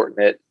had to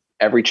shorten it.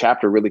 Every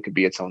chapter really could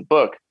be its own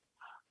book.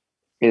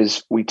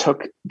 Is we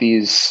took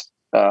these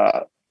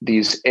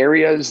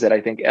areas that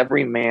I think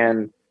every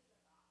man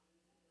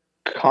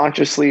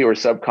consciously or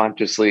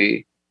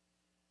subconsciously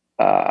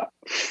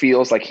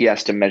feels like he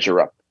has to measure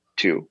up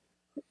to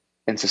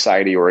in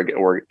society or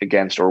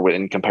against or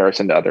in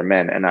comparison to other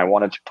men. And I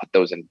wanted to put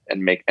those in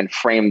and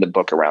frame the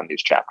book around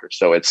these chapters.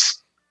 So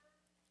it's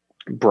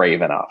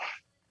brave enough.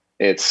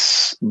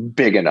 It's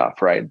big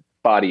enough, right?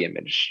 Body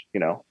image,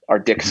 our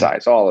dick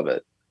size, all of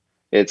it.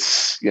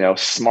 It's,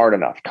 smart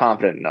enough,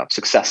 confident enough,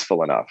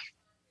 successful enough,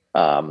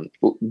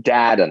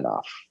 dad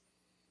enough,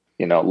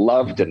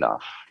 loved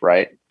enough,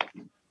 right?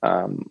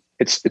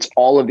 It's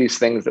all of these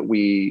things that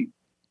we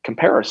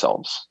compare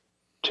ourselves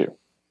to.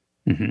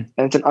 Mm-hmm. And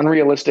it's an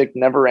unrealistic,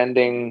 never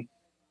ending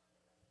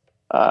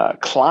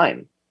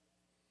climb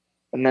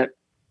And that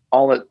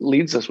all it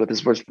leads us with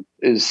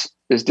is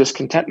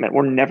discontentment.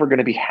 We're never going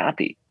to be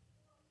happy,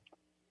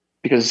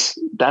 because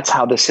that's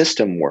how the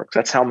system works.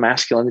 That's how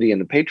masculinity and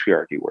the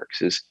patriarchy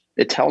works. Is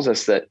it tells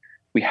us that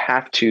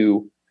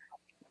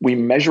we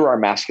measure our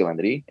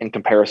masculinity in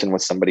comparison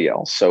with somebody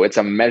else. So it's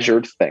a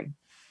measured thing,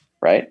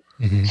 right?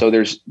 Mm-hmm. So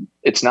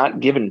it's not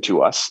given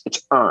to us,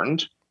 it's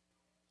earned,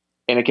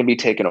 and it can be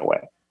taken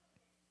away.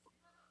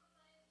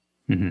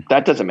 Mm-hmm.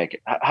 That doesn't make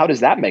it. How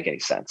does that make any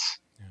sense?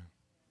 Yeah.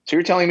 So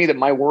you're telling me that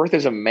my worth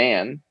as a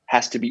man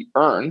has to be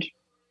earned,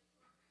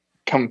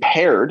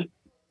 compared,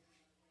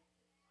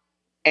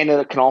 and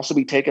it can also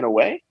be taken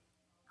away?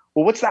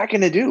 Well, what's that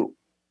going to do?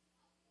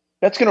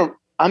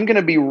 I'm going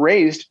to be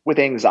raised with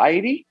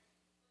anxiety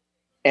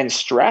and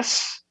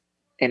stress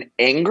and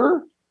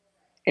anger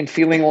and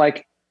feeling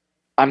like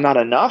I'm not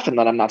enough, and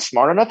that I'm not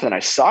smart enough, and I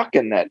suck,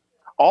 and that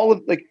all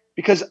of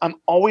because I'm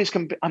always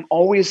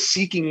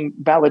seeking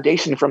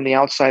validation from the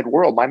outside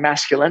world. My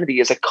masculinity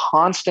is a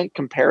constant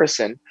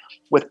comparison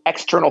with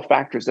external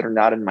factors that are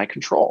not in my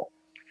control.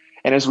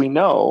 And as we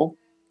know,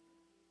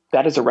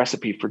 that is a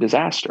recipe for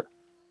disaster.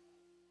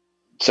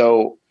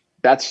 So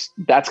that's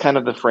kind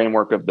of the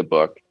framework of the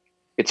book.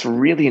 It's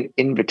really an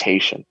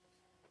invitation.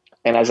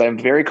 And as I'm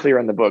very clear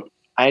in the book,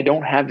 I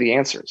don't have the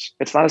answers.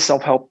 It's not a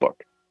self-help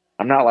book.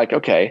 I'm not like,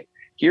 okay,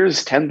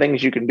 here's 10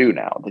 things you can do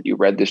now that you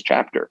read this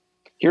chapter.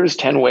 Here's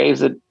 10 ways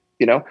that,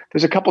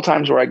 there's a couple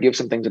times where I give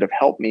some things that have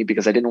helped me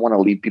because I didn't want to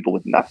leave people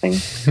with nothing.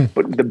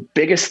 But the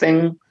biggest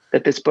thing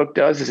that this book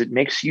does is it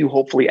makes you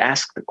hopefully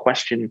ask the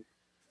question,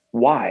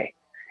 why?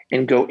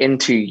 And go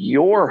into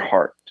your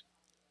heart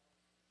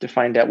to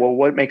find out, well,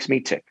 what makes me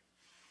tick?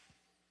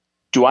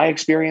 Do I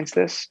experience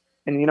this?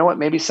 And you know what?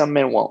 Maybe some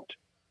men won't.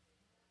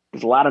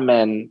 There's a lot of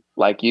men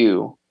like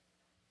you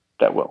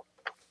that will.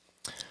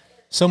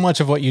 So much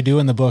of what you do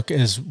in the book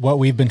is what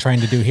we've been trying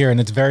to do here, and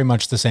it's very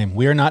much the same.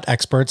 We are not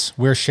experts.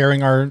 We're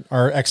sharing our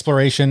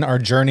exploration, our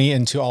journey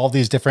into all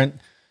these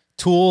different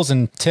tools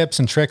and tips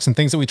and tricks and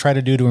things that we try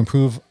to do to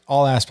improve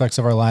all aspects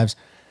of our lives.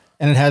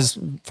 And it has,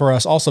 for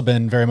us, also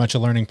been very much a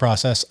learning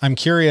process. I'm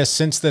curious,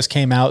 since this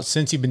came out,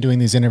 since you've been doing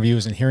these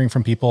interviews and hearing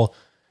from people,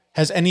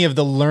 has any of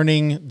the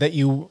learning that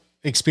you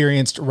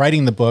experienced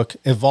writing the book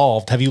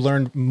evolved? Have you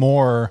learned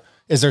more?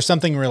 Is there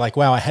something where you're like,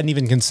 wow, I hadn't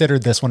even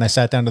considered this when I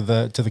sat down to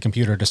the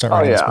computer to start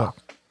writing this book?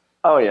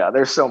 Oh yeah.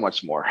 There's so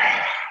much more.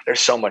 There's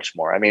so much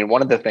more. I mean,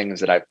 one of the things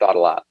that I've thought a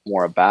lot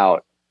more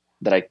about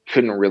that I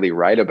couldn't really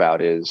write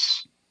about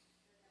is,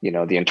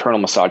 the internal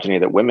misogyny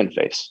that women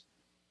face.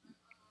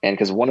 And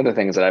because one of the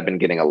things that I've been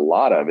getting a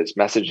lot of is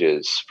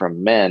messages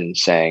from men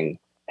saying,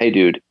 hey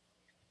dude,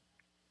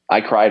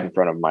 I cried in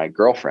front of my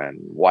girlfriend,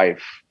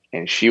 wife,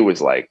 and she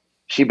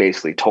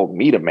basically told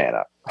me to man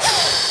up.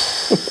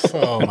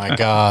 Oh my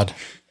God.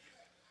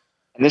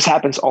 And this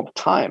happens all the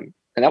time.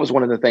 And that was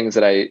one of the things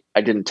that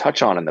I didn't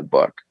touch on in the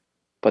book,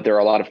 but there are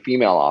a lot of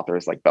female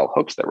authors like Bell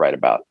Hooks that write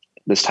about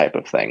this type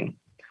of thing,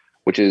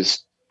 which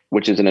is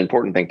an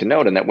important thing to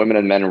note, and that women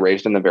and men are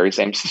raised in the very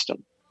same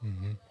system.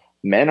 Mm-hmm.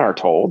 Men are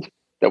told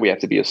that we have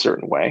to be a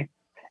certain way,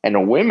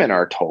 and women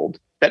are told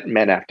that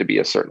men have to be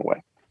a certain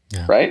way.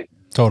 Yeah. Right?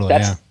 Totally.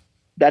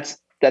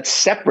 That's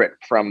separate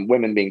from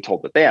women being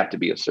told that they have to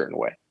be a certain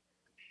way.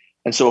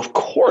 And so, of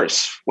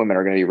course, women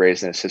are going to be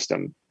raised in a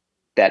system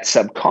that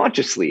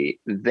subconsciously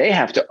they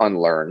have to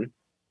unlearn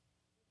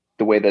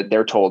the way that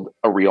they're told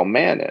a real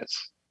man is,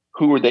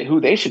 who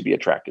they should be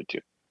attracted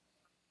to,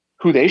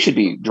 who they should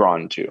be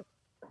drawn to,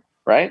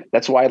 right?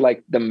 That's why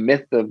the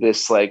myth of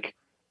this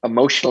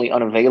emotionally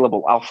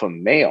unavailable alpha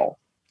male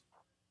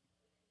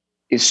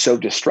is so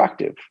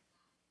destructive,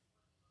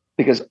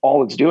 because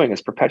all it's doing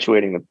is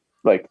perpetuating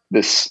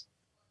this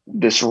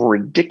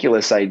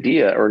ridiculous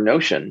idea or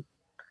notion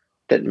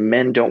that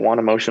men don't want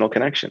emotional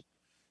connection.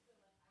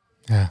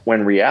 Yeah.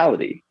 When in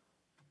reality,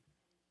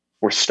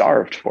 we're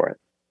starved for it,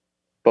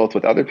 both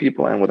with other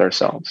people and with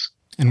ourselves.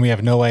 And we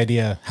have no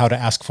idea how to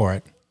ask for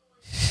it.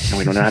 And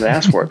we don't know how to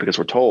ask for it because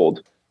we're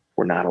told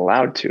we're not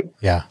allowed to.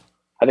 Yeah.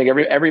 I think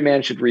every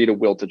man should read A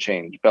Will to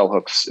Change. Bell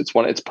Hooks.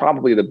 It's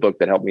probably the book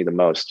that helped me the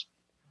most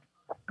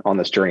on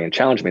this journey and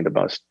challenged me the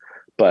most.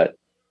 But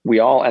we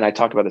all, and I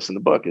talk about this in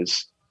the book,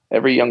 is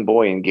every young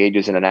boy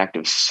engages in an act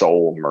of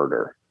soul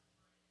murder.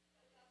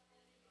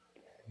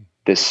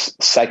 This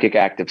psychic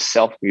act of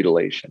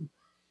self-mutilation,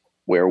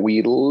 where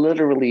we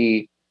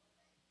literally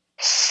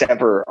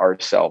sever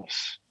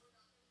ourselves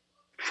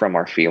from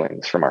our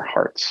feelings, from our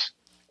hearts,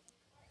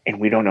 and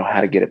we don't know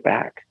how to get it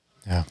back.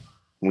 Yeah.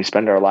 And we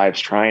spend our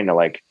lives trying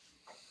to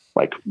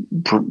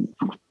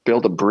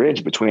build a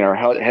bridge between our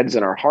heads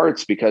and our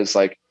hearts, because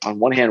on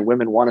one hand,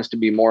 women want us to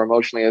be more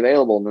emotionally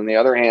available, and on the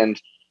other hand,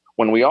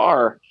 when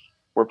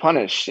we're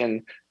punished,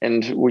 and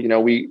we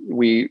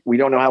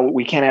don't know how,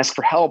 we can't ask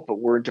for help, but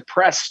we're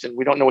depressed and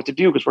we don't know what to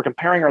do because we're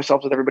comparing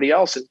ourselves with everybody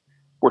else, and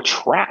we're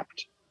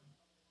trapped.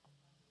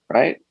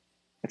 Right?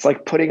 It's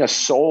like putting a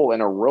soul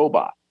in a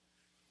robot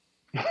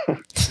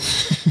and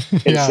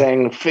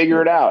saying,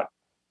 figure it out.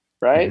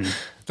 Right?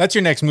 That's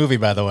your next movie,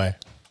 by the way.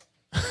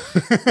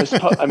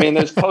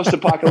 There's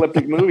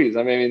post-apocalyptic movies.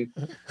 I mean,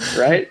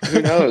 right?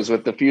 Who knows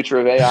with the future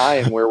of AI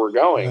and where we're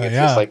going? It's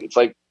just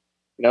like,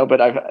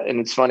 but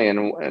it's funny.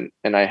 And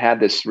I had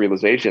this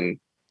realization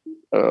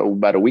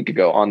about a week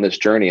ago on this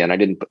journey,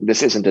 and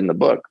this isn't in the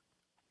book.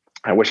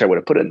 I wish I would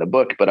have put it in the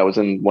book, but I was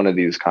in one of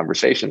these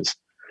conversations,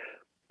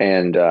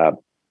 and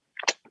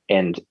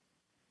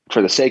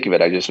for the sake of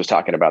it, I just was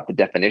talking about the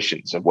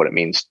definitions of what it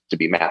means to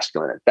be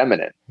masculine and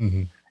feminine.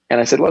 Mm-hmm.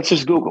 And I said, let's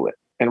just Google it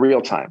in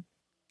real time.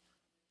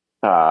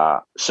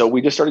 So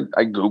we just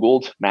I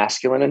Googled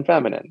masculine and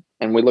feminine,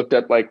 and we looked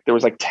at there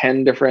was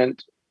 10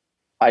 different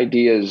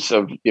ideas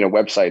of,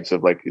 websites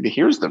of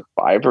here's the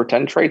 5 or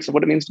 10 traits of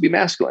what it means to be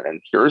masculine.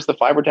 And here's the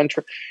 5 or 10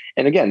 traits.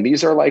 And again,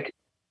 these are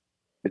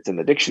it's in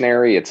the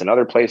dictionary, it's in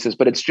other places,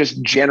 but it's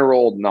just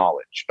general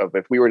knowledge of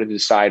if we were to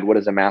decide what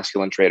is a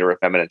masculine trait or a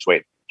feminine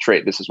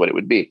trait, this is what it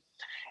would be.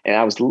 And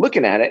I was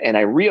looking at it and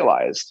I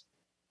realized,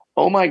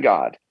 oh my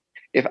God,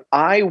 if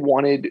I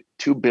wanted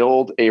to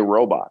build a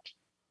robot,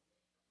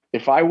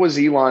 if I was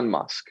Elon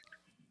Musk,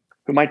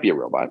 who might be a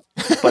robot,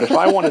 but if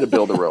I wanted to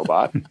build a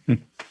robot,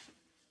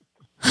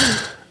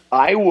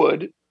 I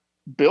would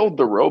build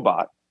the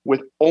robot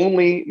with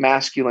only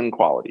masculine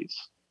qualities.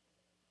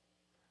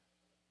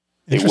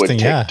 It would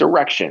take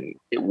direction.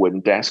 It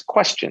wouldn't ask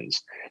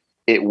questions.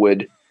 It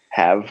would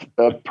have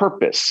a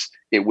purpose.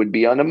 It would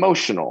be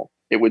unemotional.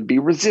 It would be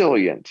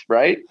resilient,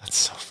 right? That's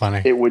so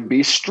funny. It would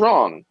be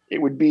strong.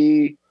 It would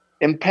be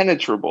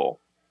impenetrable.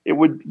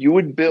 You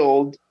would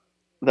build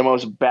the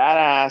most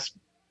badass,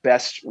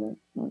 best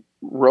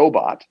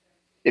robot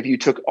if you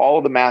took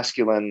all the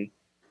masculine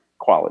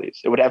qualities.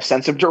 It would have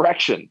sense of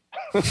direction,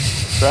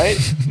 right?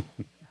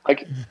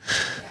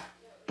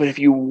 But if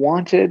you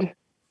wanted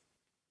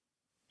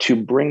to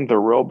bring the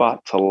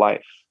robot to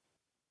life,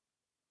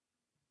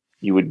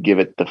 you would give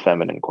it the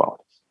feminine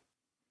qualities.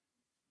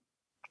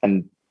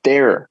 And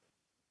there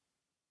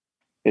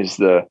is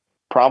the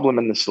problem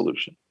and the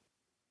solution.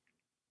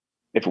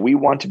 If we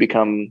want to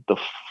become the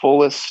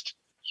fullest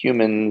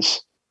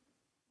humans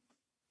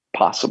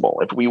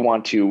possible, if we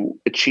want to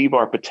achieve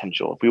our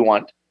potential, if we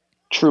want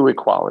true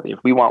equality, if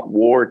we want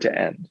war to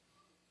end,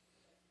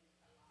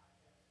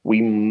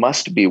 we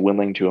must be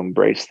willing to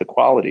embrace the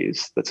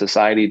qualities that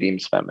society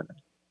deems feminine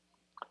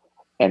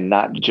and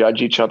not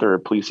judge each other or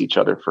police each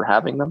other for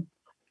having them,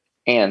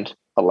 and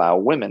allow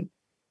women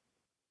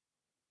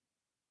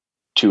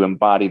to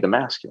embody the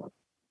masculine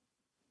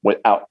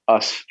without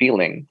us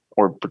feeling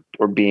or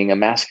being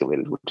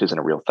emasculated, which isn't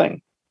a real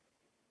thing.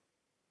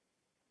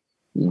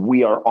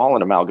 We are all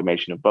an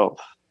amalgamation of both.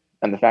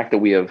 And the fact that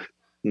we have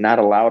not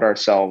allowed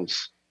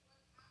ourselves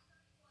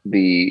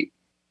the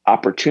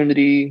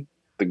opportunity,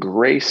 the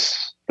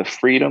grace, the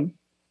freedom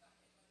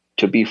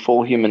to be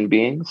full human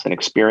beings and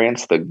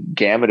experience the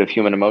gamut of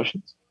human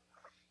emotions,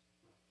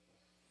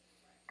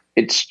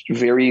 it's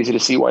very easy to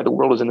see why the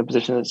world is in the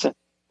position it's in.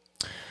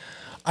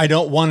 I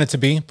don't want it to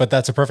be, but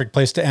that's a perfect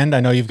place to end.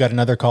 I know you've got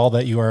another call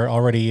that you are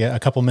already a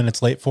couple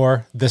minutes late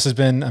for. This has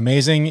been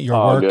amazing.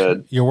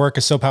 Your work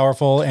is so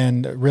powerful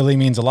and really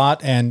means a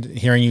lot. And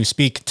hearing you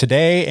speak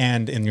today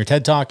and in your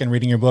TED Talk and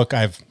reading your book,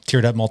 I've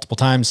teared up multiple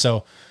times.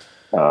 So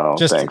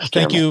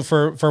thank you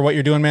for what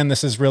you're doing, man.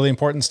 This is really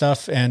important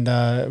stuff, and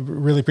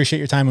really appreciate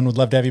your time and would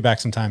love to have you back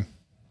sometime.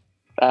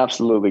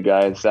 Absolutely,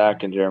 guys.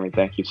 Zach and Jeremy,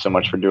 thank you so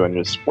much for doing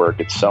this work.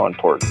 It's so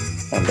important,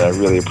 and I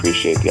really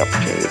appreciate the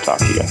opportunity to talk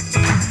to you guys.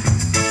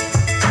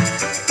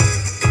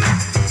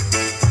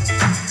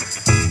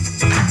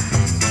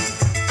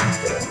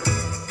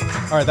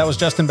 All right, that was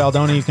Justin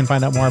Baldoni. You can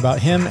find out more about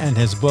him and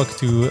his book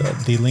through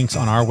the links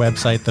on our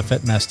website,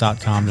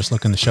 thefitmess.com. Just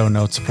look in the show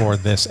notes for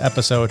this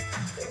episode.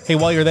 Hey,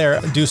 while you're there,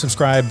 do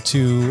subscribe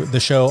to the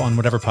show on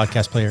whatever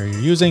podcast player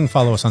you're using.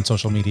 Follow us on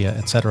social media,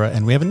 etc.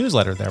 And we have a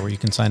newsletter there where you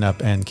can sign up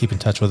and keep in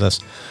touch with us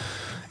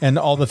and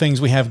all the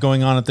things we have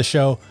going on at the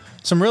show.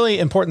 Some really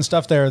important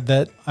stuff there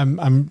that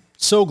I'm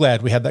so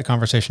glad we had that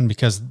conversation,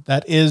 because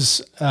that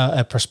is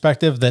a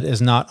perspective that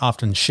is not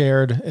often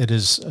shared.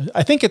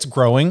 I think it's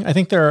growing. I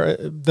think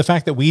the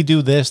fact that we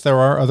do this, there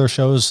are other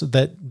shows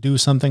that do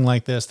something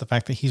like this. The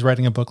fact that he's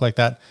writing a book like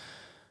that,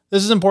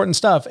 this is important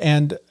stuff.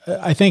 And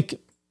I think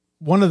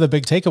one of the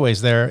big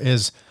takeaways there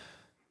is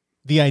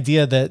the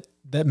idea that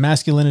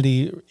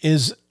masculinity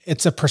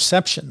it's a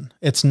perception.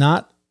 It's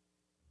not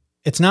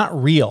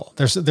real.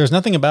 There's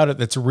nothing about it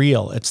that's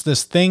real. It's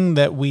this thing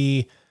that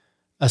we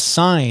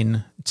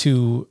assign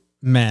to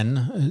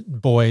men,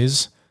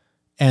 boys,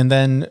 and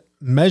then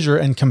measure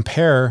and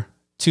compare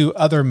to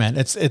other men.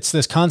 It's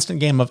this constant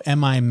game of,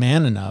 am I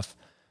man enough?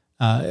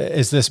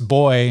 Is this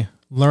boy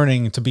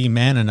learning to be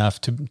man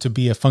enough to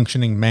be a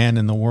functioning man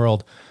in the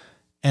world?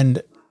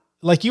 And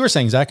like you were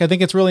saying, Zach, I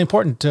think it's really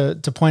important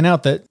to point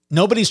out that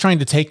nobody's trying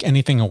to take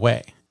anything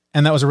away.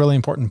 And that was a really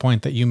important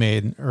point that you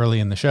made early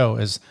in the show,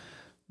 is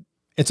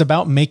it's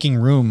about making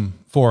room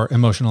for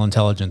emotional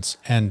intelligence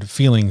and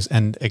feelings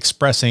and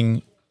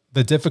expressing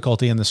the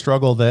difficulty and the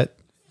struggle that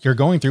you're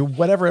going through,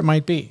 whatever it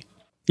might be.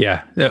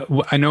 Yeah.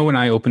 I know when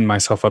I opened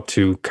myself up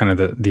to kind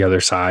of the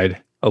other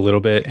side a little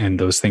bit and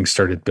those things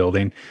started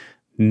building,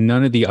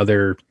 none of the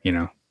other,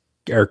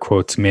 air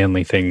quotes,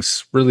 manly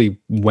things really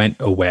went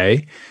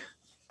away.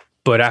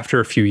 But after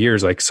a few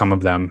years, like some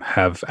of them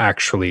have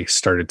actually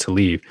started to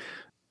leave.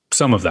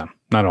 Some of them,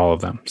 not all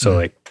of them.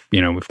 So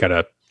we've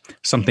got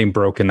something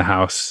broke in the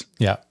house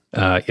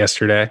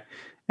yesterday.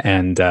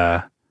 And,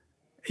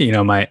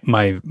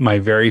 my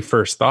very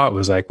first thought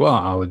was like, well,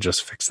 I'll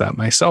just fix that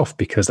myself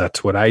because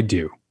that's what I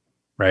do.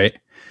 Right.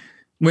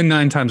 When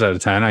 9 times out of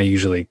 10, I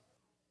usually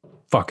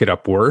fuck it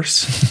up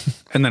worse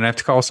and then I have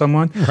to call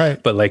someone.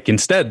 Right. But like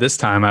instead this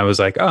time I was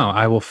like, oh,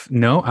 I will.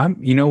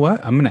 You know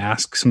what? I'm going to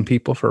ask some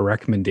people for a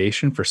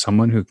recommendation for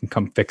someone who can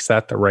come fix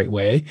that the right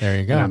way. There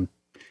you go. And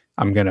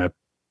I'm going to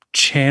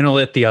channel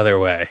it the other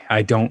way.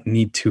 I don't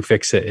need to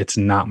fix it. It's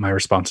not my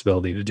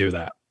responsibility to do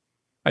that.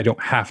 I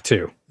don't have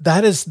to.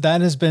 That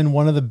has been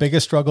one of the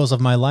biggest struggles of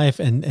my life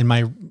and in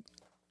my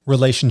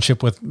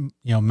relationship with,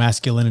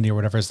 masculinity or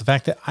whatever, is the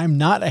fact that I'm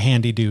not a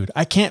handy dude.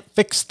 I can't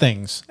fix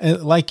things.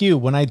 Like you,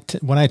 when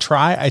I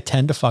try, I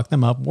tend to fuck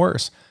them up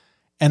worse.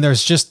 And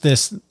there's just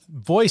this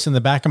voice in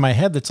the back of my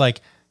head that's like,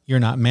 you're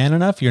not man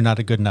enough. You're not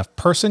a good enough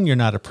person. You're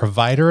not a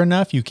provider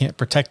enough. You can't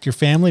protect your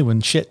family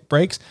when shit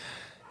breaks.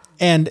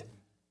 And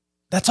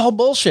that's all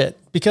bullshit,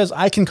 because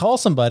I can call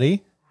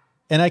somebody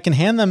and I can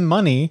hand them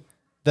money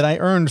that I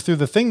earned through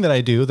the thing that I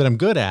do that I'm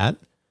good at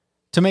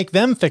to make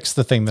them fix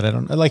the thing that I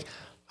don't like.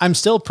 I'm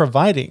still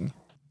providing,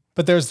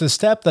 but there's the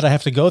step that I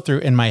have to go through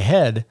in my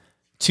head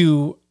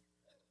to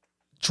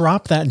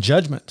drop that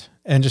judgment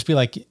and just be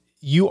like,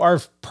 you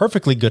are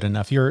perfectly good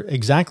enough. You're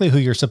exactly who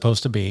you're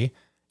supposed to be.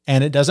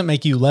 And it doesn't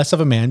make you less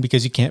of a man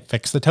because you can't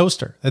fix the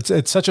toaster.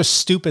 It's such a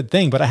stupid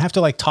thing, but I have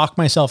to like talk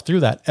myself through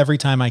that every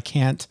time I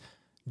can't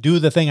do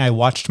the thing I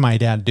watched my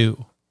dad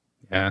do.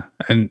 Yeah.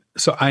 And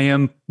so I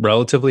am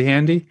relatively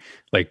handy.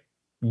 Like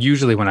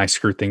usually when I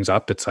screw things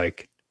up, it's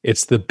like,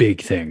 it's the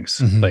big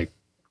things, like,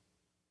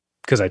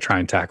 because I try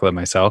and tackle it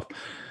myself.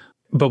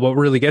 But what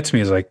really gets me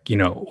is like,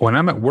 when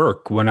I'm at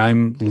work, when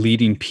I'm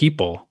leading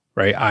people,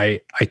 right, I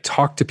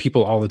talk to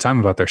people all the time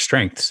about their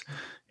strengths.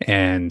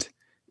 And,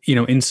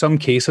 in some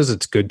cases,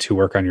 it's good to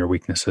work on your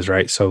weaknesses,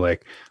 right? So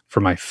like for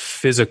my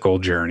physical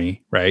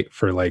journey, right,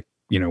 for like,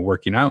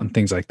 working out and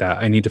things like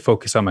that, I need to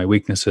focus on my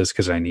weaknesses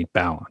because I need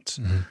balance.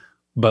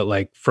 But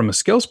like from a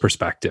skills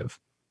perspective,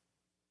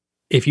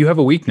 if you have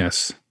a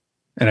weakness,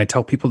 and I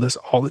tell people this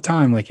all the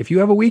time, like if you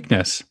have a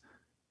weakness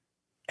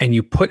and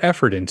you put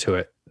effort into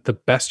it, the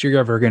best you're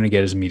ever going to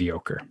get is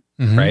mediocre,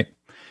 right?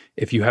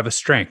 If you have a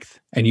strength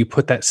and you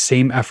put that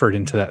same effort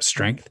into that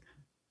strength,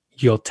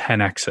 you'll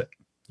 10x it.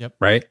 Yep.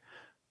 Right?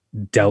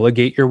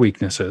 Delegate your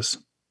weaknesses,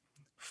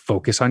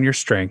 focus on your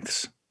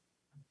strengths,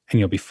 and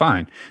you'll be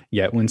fine.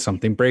 Yet when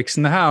something breaks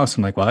in the house,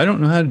 I'm like, well, I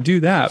don't know how to do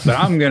that, but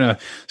I'm going to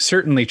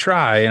certainly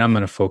try, and I'm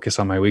going to focus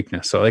on my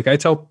weakness. So like I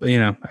tell,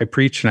 I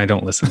preach and I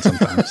don't listen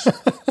sometimes.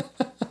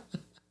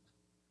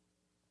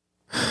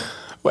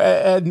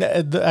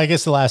 And I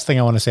guess the last thing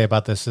I want to say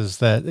about this is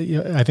that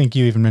I think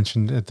you even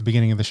mentioned at the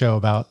beginning of the show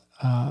about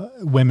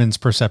women's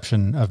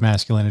perception of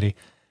masculinity.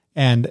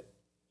 And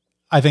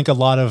I think a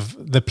lot of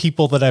the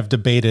people that I've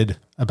debated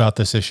about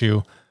this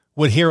issue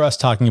would hear us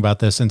talking about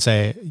this and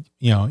say,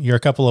 you're a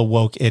couple of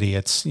woke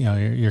idiots.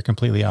 You're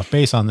completely off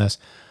base on this.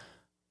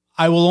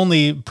 I will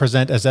only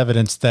present as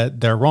evidence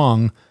that they're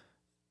wrong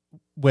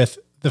with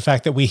the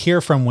fact that we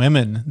hear from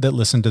women that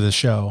listen to the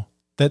show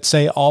that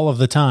say all of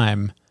the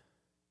time,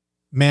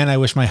 man, I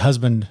wish my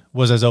husband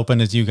was as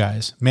open as you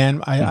guys.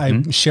 Man,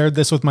 I shared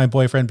this with my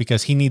boyfriend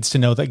because he needs to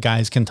know that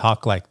guys can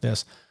talk like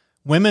this.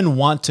 Women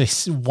want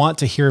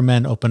to hear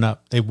men open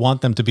up. They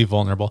want them to be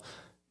vulnerable.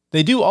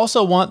 They do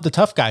also want the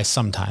tough guys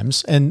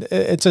sometimes. And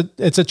it's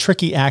a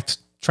tricky act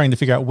trying to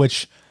figure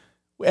out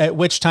at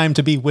which time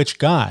to be which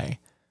guy,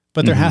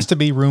 but there has to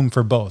be room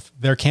for both.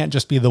 There can't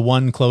just be the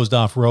one closed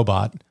off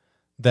robot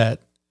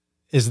that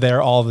is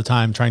there all the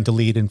time trying to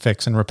lead and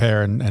fix and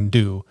repair and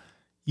do.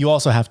 You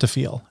also have to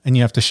feel, and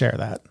you have to share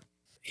that.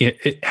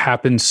 It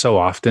happens so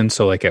often.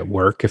 So like at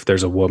work, if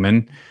there's a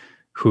woman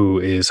who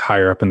is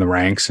higher up in the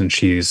ranks and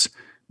she's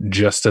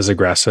just as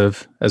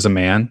aggressive as a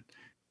man,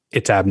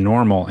 it's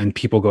abnormal. And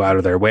people go out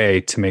of their way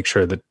to make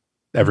sure that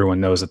everyone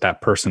knows that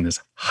that person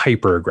is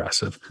hyper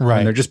aggressive. Right.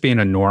 And they're just being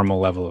a normal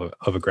level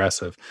of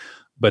aggressive.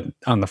 But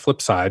on the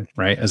flip side,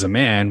 right, as a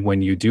man,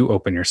 when you do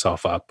open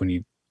yourself up, when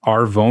you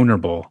are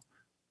vulnerable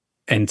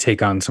and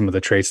take on some of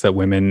the traits that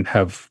women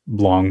have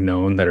long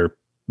known that are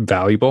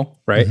valuable,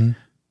 right?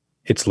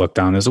 It's looked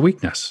on as a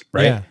weakness,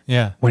 right?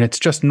 Yeah. When it's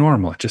just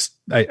normal,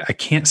 I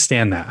can't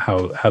stand that,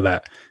 how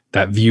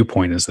that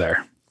viewpoint is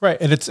there. Right.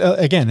 And it's,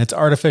 again, it's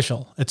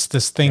artificial. It's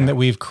this thing that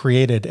we've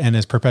created and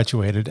is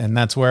perpetuated. And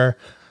that's where,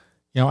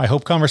 I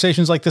hope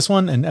conversations like this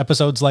one and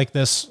episodes like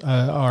this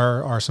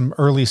are some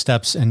early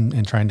steps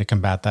in trying to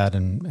combat that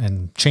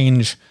and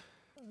change,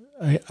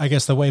 I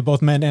guess, the way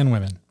both men and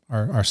women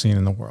are seen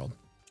in the world.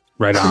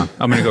 Right on.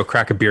 I'm going to go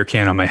crack a beer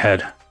can on my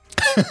head.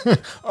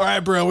 All right,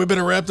 bro, we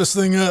better wrap this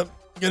thing up.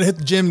 Got to hit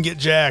the gym and get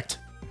jacked.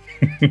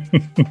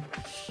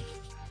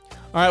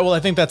 All right, well,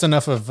 I think that's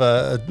enough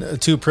of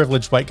two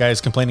privileged white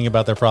guys complaining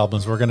about their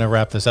problems. We're going to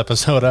wrap this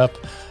episode up.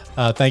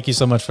 Thank you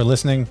so much for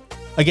listening.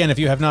 Again, if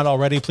you have not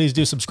already, please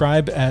do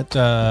subscribe at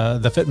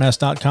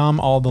thefitmess.com.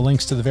 All the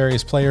links to the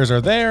various players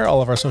are there.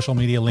 All of our social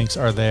media links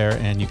are there,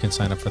 and you can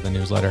sign up for the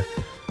newsletter.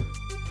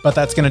 But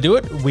that's going to do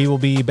it. We will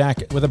be back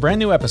with a brand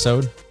new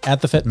episode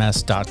at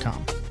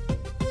thefitmess.com.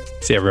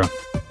 See you, everyone.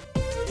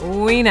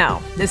 We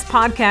know this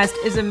podcast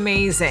is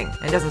amazing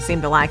and doesn't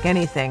seem to lack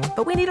anything,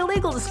 but we need a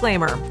legal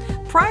disclaimer.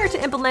 Prior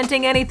to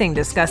implementing anything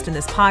discussed in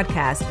this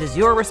podcast, it is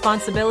your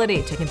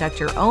responsibility to conduct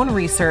your own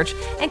research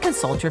and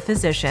consult your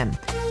physician.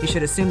 You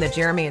should assume that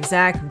Jeremy and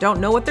Zach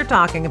don't know what they're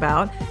talking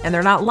about, and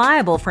they're not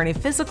liable for any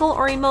physical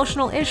or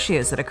emotional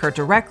issues that occur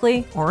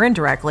directly or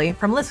indirectly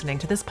from listening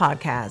to this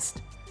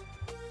podcast.